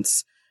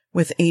instance,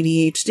 with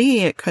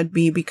ADHD, it could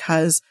be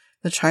because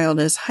the child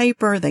is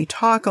hyper, they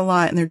talk a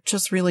lot, and they're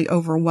just really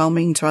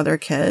overwhelming to other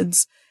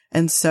kids.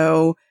 And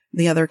so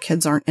the other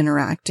kids aren't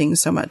interacting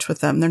so much with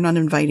them. They're not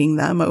inviting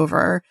them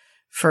over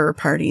for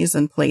parties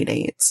and play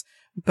dates.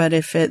 But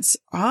if it's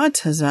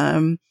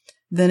autism,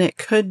 then it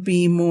could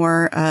be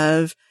more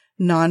of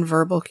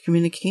nonverbal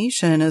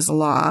communication is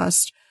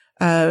lost,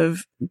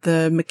 of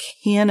the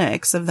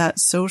mechanics of that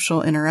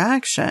social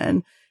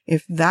interaction.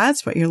 If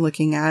that's what you're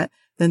looking at,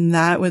 then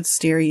that would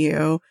steer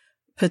you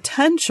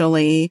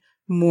potentially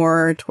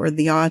more toward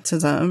the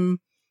autism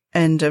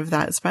end of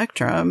that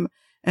spectrum.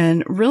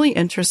 And really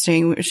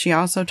interesting, she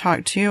also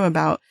talked too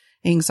about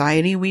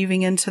anxiety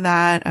weaving into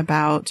that,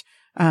 about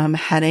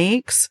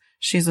headaches.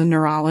 She's a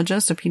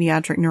neurologist, a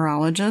pediatric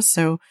neurologist.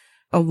 So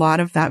a lot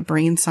of that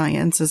brain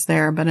science is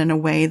there, but in a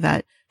way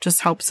that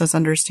just helps us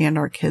understand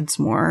our kids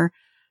more.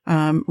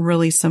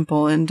 really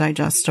simple and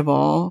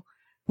digestible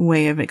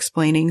way of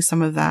explaining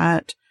some of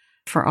that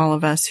for all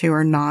of us who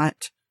are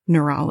not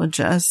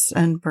neurologists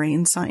and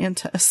brain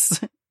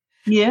scientists.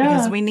 Yeah.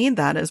 Because we need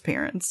that as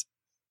parents.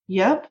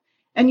 Yep.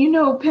 And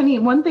Penny,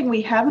 one thing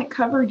we haven't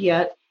covered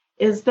yet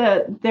is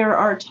that there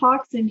are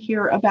talks in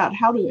here about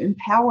how to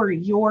empower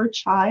your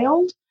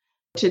child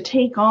to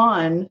take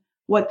on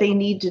what they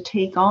need to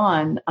take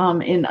on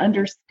in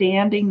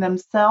understanding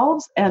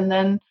themselves, and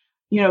then,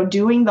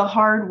 doing the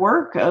hard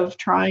work of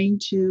trying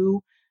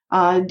to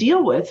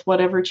deal with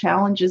whatever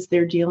challenges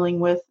they're dealing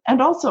with,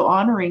 and also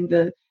honoring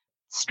the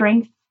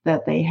strength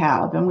that they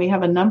have. And we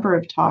have a number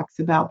of talks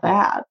about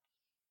that.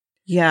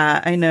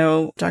 Yeah, I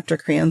know Dr.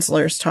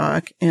 Kranzler's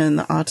talk in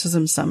the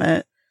Autism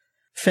Summit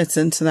fits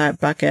into that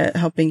bucket,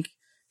 helping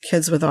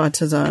kids with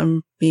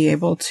autism be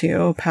able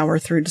to power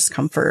through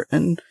discomfort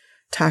and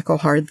tackle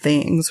hard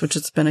things, which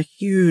has been a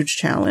huge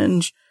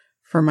challenge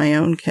for my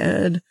own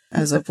kid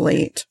as of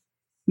late.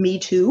 Me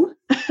too.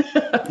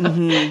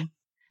 Mm-hmm.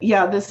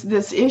 Yeah,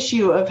 this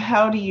issue of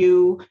how do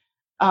you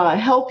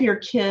help your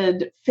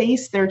kid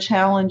face their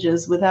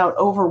challenges without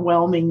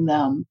overwhelming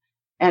them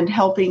and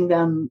helping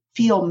them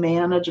feel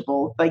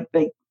manageable. Like,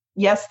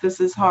 yes, this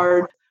is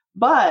hard,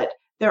 but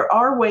there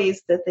are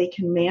ways that they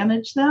can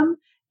manage them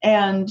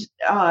and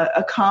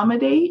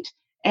accommodate,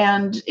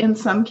 and in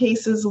some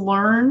cases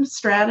learn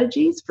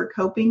strategies for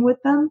coping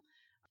with them.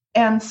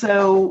 And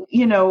so,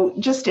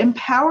 just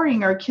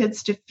empowering our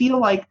kids to feel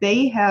like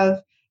they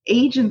have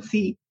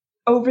agency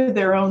over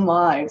their own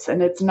lives.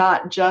 And it's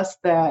not just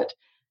that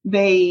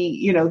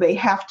they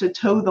have to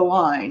toe the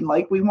line.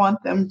 Like, we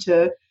want them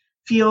to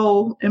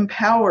feel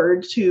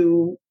empowered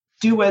to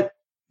do what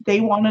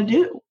they want to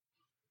do.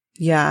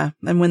 Yeah.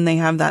 And when they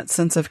have that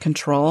sense of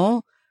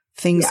control,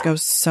 things go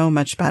so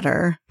much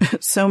better,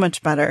 so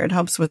much better. It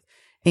helps with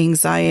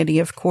anxiety,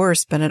 of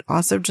course, but it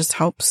also just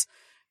helps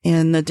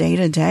in the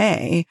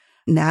day-to-day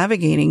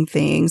navigating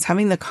things,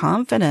 having the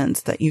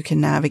confidence that you can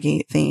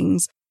navigate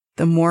things.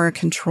 The more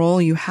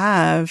control you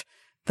have,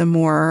 the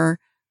more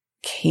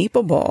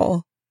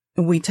capable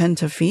we tend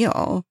to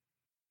feel.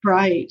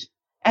 Right.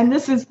 And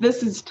this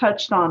is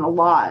touched on a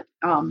lot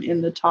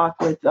in the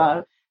talk with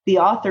the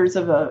authors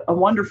of a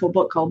wonderful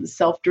book called The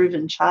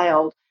Self-Driven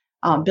Child.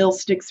 Bill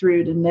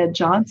Stixrud and Ned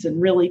Johnson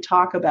really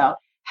talk about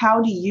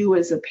how do you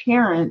as a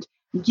parent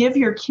give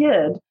your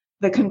kid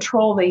the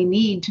control they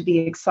need to be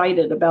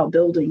excited about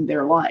building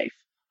their life.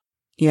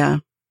 Yeah.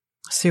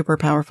 Super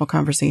powerful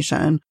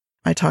conversation.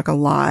 I talk a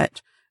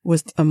lot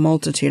with a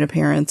multitude of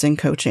parents in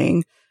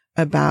coaching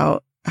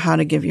about how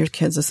to give your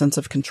kids a sense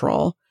of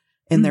control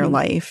in their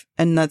life.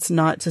 And that's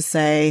not to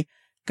say,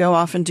 go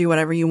off and do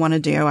whatever you want to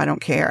do. I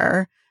don't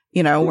care.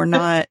 We're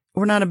not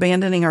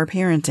abandoning our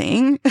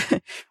parenting.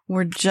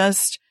 We're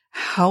just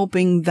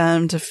helping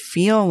them to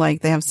feel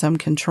like they have some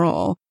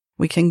control.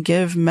 We can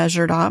give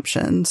measured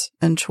options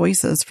and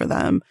choices for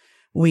them.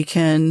 We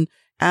can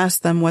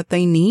ask them what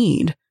they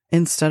need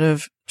instead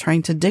of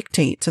trying to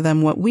dictate to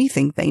them what we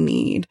think they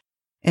need.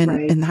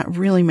 And that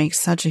really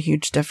makes such a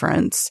huge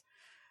difference.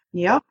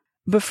 Yep.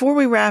 Before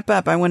we wrap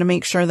up, I want to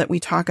make sure that we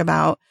talk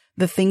about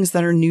the things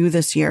that are new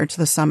this year to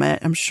the summit.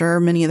 I'm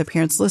sure many of the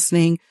parents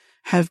listening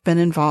have been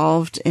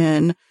involved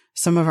in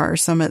some of our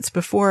summits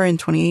before in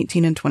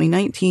 2018 and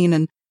 2019.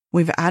 And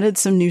we've added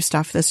some new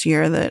stuff this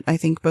year that I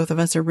think both of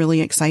us are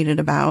really excited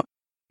about.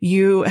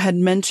 You had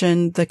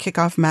mentioned the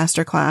kickoff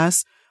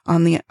masterclass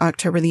on the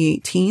October the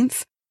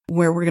 18th,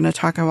 where we're going to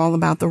talk all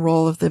about the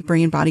role of the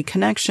brain-body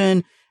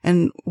connection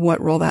and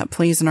what role that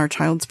plays in our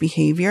child's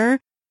behavior.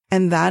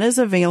 And that is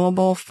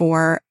available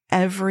for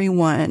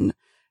everyone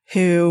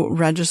who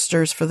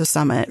registers for the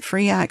summit,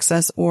 free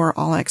access or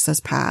all access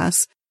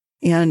pass.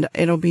 And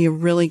it'll be a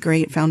really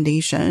great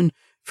foundation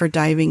for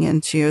diving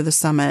into the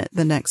summit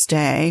the next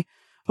day.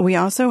 We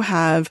also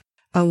have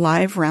a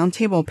live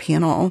roundtable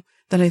panel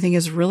that I think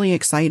is really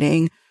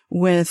exciting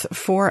with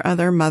 4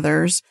 other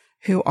mothers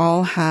who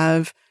all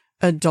have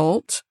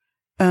adult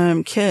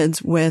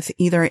kids with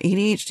either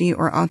ADHD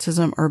or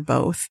autism or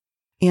both.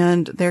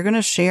 And they're going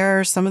to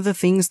share some of the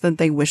things that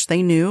they wish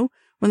they knew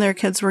when their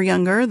kids were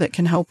younger that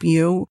can help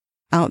you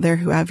out there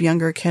who have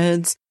younger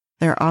kids.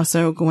 They're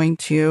also going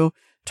to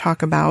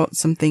talk about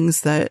some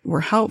things that were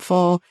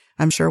helpful.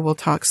 I'm sure we'll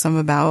talk some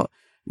about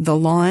the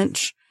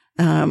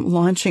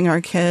launching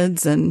our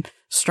kids and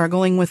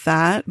struggling with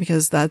that,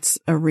 because that's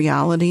a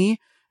reality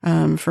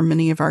for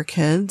many of our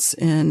kids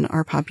in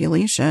our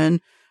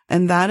population.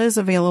 And that is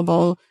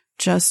available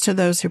just to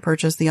those who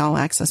purchase the All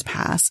Access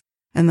Pass.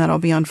 And that'll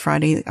be on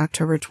Friday,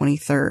 October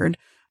 23rd.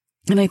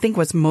 And I think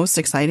what's most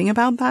exciting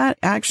about that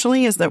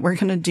actually is that we're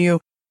going to do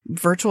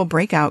virtual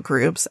breakout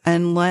groups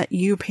and let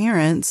you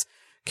parents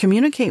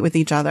communicate with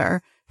each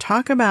other,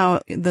 talk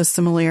about the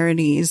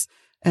similarities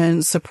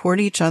and support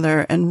each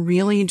other, and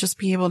really just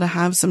be able to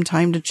have some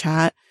time to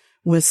chat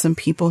with some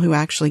people who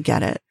actually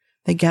get it.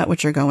 They get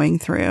what you're going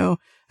through.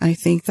 I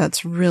think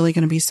that's really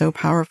going to be so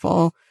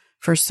powerful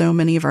for so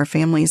many of our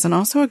families, and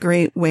also a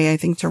great way, I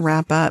think, to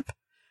wrap up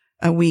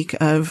a week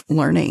of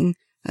learning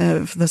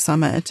of the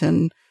summit.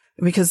 And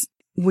because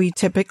we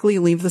typically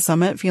leave the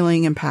summit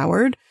feeling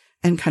empowered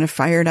and kind of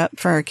fired up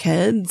for our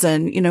kids.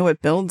 And,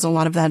 it builds a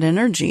lot of that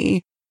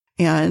energy,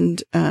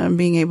 and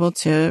being able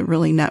to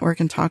really network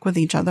and talk with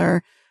each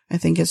other, I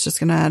think it's just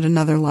going to add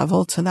another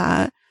level to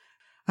that.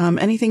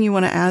 Anything you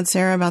want to add,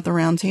 Sarah, about the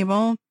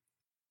roundtable?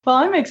 Well,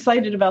 I'm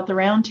excited about the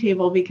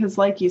roundtable because,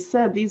 like you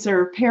said, these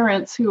are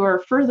parents who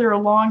are further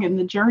along in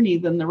the journey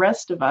than the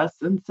rest of us.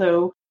 And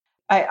so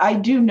I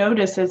do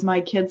notice as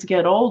my kids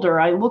get older,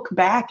 I look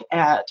back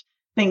at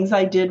things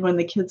I did when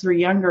the kids were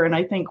younger, and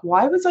I think,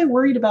 why was I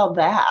worried about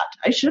that?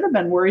 I should have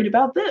been worried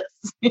about this.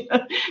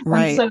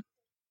 Right.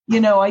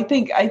 And so, I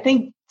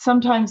think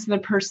sometimes the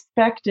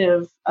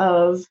perspective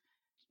of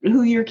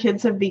who your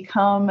kids have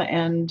become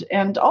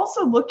and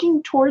also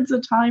looking towards a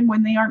time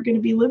when they aren't going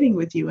to be living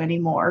with you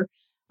anymore.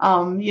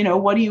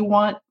 What do you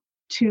want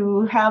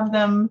to have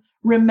them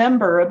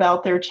remember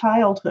about their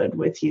childhood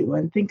with you,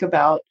 and think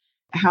about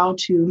how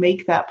to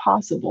make that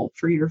possible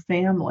for your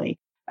family.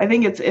 I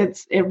think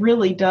it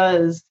really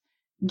does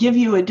give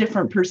you a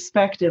different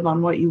perspective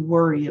on what you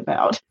worry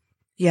about.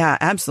 Yeah,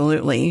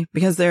 absolutely.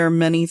 Because there are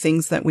many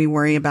things that we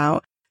worry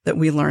about that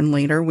we learn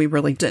later we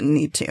really didn't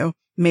need to.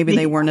 Maybe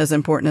they weren't as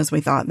important as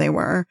we thought they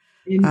were.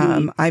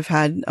 I've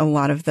had a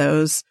lot of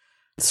those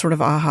sort of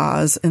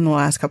ahas in the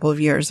last couple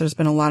of years. There's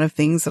been a lot of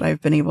things that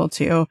I've been able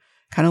to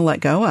kind of let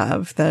go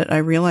of that I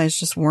realized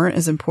just weren't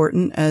as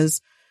important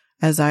as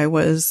I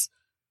was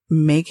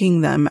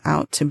making them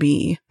out to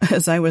be,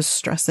 as I was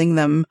stressing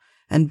them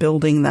and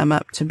building them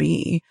up to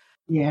be.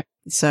 Yeah.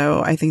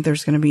 So I think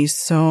there's going to be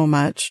so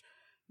much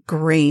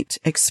great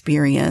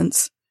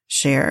experience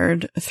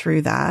shared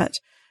through that.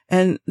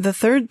 And the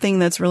third thing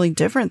that's really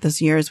different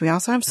this year is we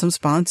also have some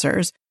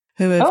sponsors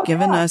who have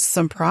given us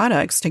some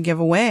products to give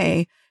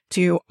away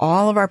to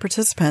all of our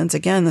participants.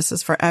 Again, this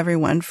is for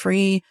everyone,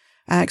 free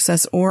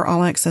access or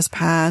all access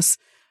pass.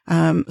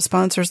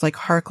 Sponsors like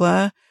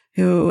Harkla,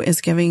 who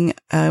is giving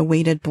a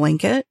weighted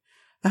blanket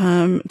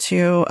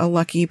to a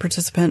lucky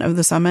participant of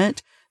the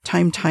summit.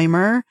 Time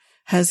Timer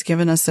has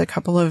given us a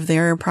couple of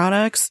their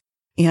products,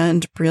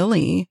 and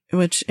Brilli,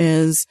 which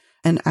is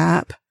an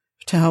app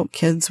to help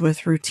kids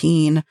with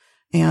routine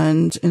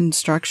and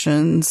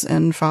instructions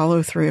and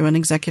follow through and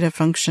executive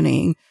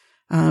functioning.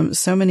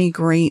 So many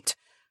great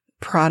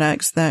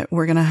products that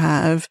we're going to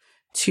have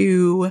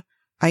 2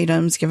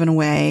 items given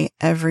away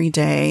every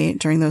day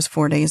during those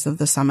 4 days of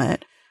the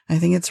summit. I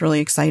think it's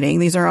really exciting.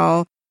 These are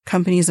all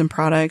companies and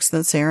products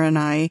that Sarah and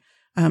I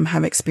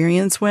have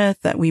experience with,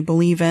 that we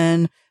believe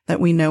in, that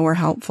we know are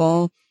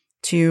helpful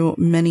to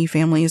many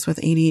families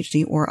with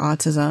ADHD or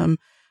autism.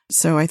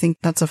 So I think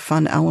that's a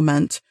fun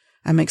element.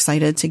 I'm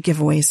excited to give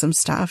away some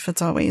stuff.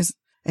 It's always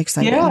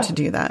exciting to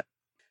do that.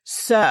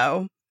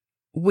 So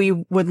we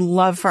would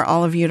love for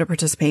all of you to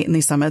participate in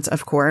these summits,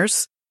 of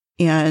course.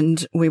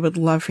 And we would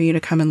love for you to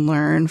come and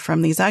learn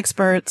from these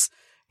experts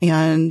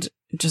and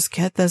just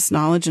get this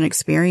knowledge and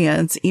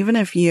experience. Even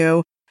if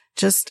you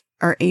just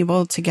are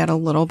able to get a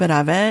little bit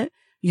of it,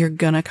 you're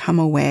going to come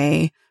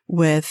away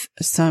with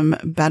some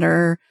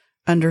better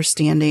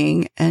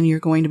understanding, and you're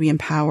going to be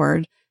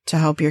empowered to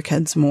help your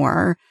kids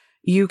more.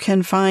 You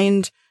can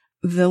find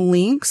the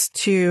links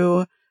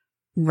to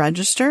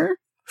register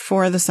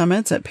for the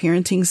summits at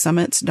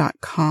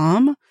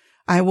parentingsummits.com.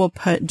 I will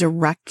put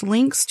direct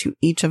links to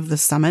each of the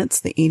summits,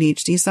 the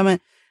ADHD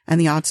summit and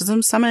the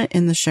autism summit,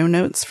 in the show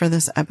notes for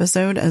this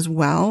episode as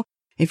well.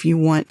 If you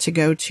want to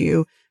go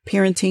to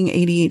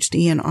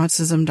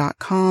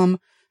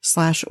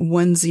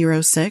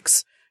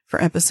parentingadhdandautism.com/106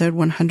 for episode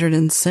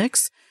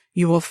 106,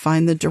 you will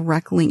find the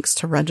direct links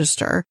to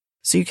register.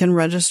 So you can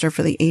register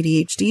for the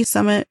ADHD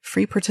summit,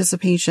 free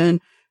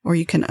participation, or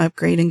you can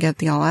upgrade and get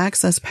the all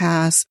access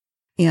pass,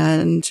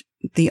 and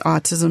the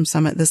autism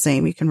summit the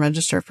same. You can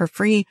register for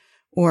free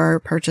or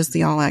purchase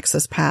the all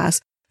access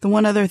pass. The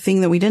one other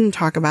thing that we didn't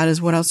talk about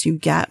is what else you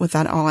get with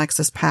that all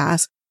access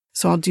pass.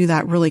 So I'll do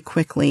that really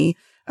quickly.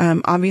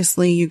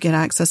 Obviously you get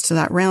access to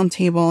that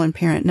roundtable and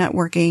parent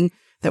networking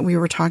that we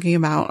were talking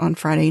about on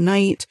Friday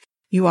night.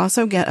 You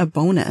also get a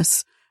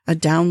bonus, a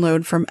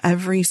download from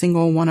every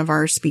single one of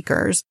our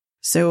speakers.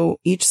 So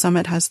each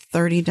summit has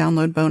 30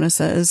 download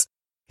bonuses,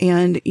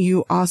 and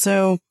you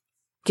also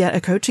get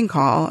a coaching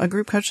call, a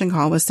group coaching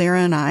call with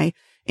Sarah and I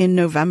in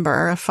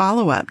November, a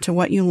follow-up to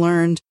what you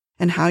learned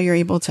and how you're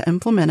able to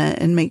implement it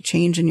and make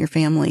change in your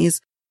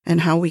families, and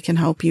how we can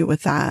help you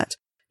with that.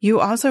 You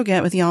also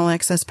get, with the All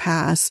Access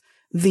Pass,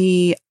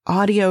 the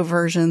audio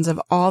versions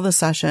of all the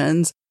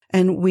sessions,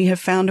 and we have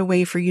found a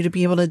way for you to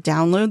be able to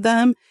download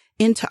them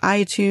into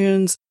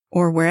iTunes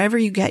or wherever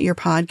you get your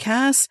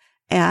podcasts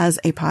as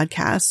a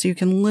podcast. So you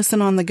can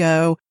listen on the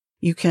go.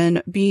 You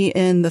can be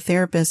in the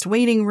therapist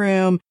waiting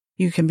room.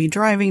 You can be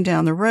driving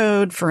down the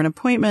road for an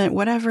appointment,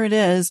 whatever it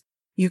is.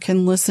 You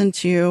can listen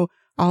to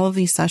all of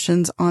these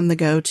sessions on the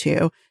go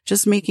too,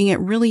 just making it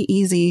really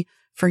easy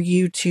for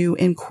you to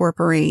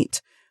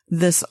incorporate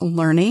this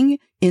learning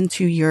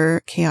into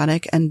your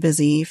chaotic and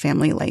busy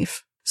family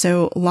life.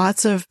 So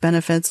lots of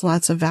benefits,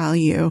 lots of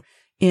value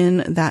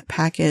in that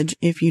package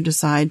if you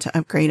decide to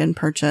upgrade and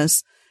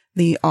purchase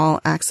the All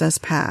Access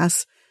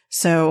Pass.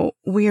 So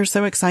we are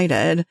so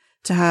excited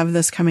to have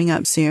this coming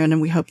up soon,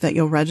 and we hope that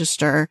you'll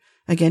register.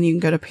 Again, you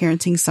can go to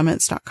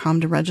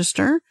parentingsummits.com to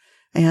register.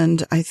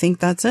 And I think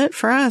that's it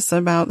for us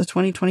about the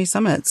 2020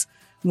 summits.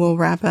 We'll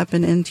wrap up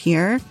and end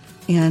here,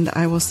 and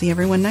I will see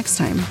everyone next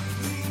time.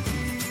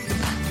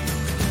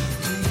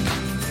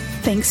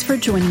 Thanks for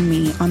joining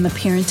me on the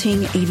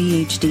Parenting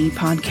ADHD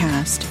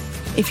podcast.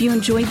 If you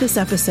enjoyed this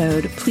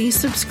episode, please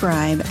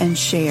subscribe and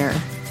share.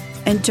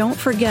 And don't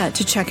forget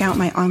to check out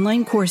my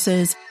online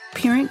courses,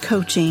 parent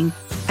coaching,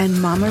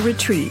 and mama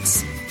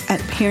retreats at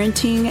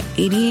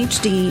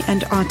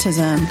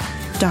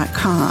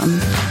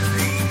parentingadhdandautism.com.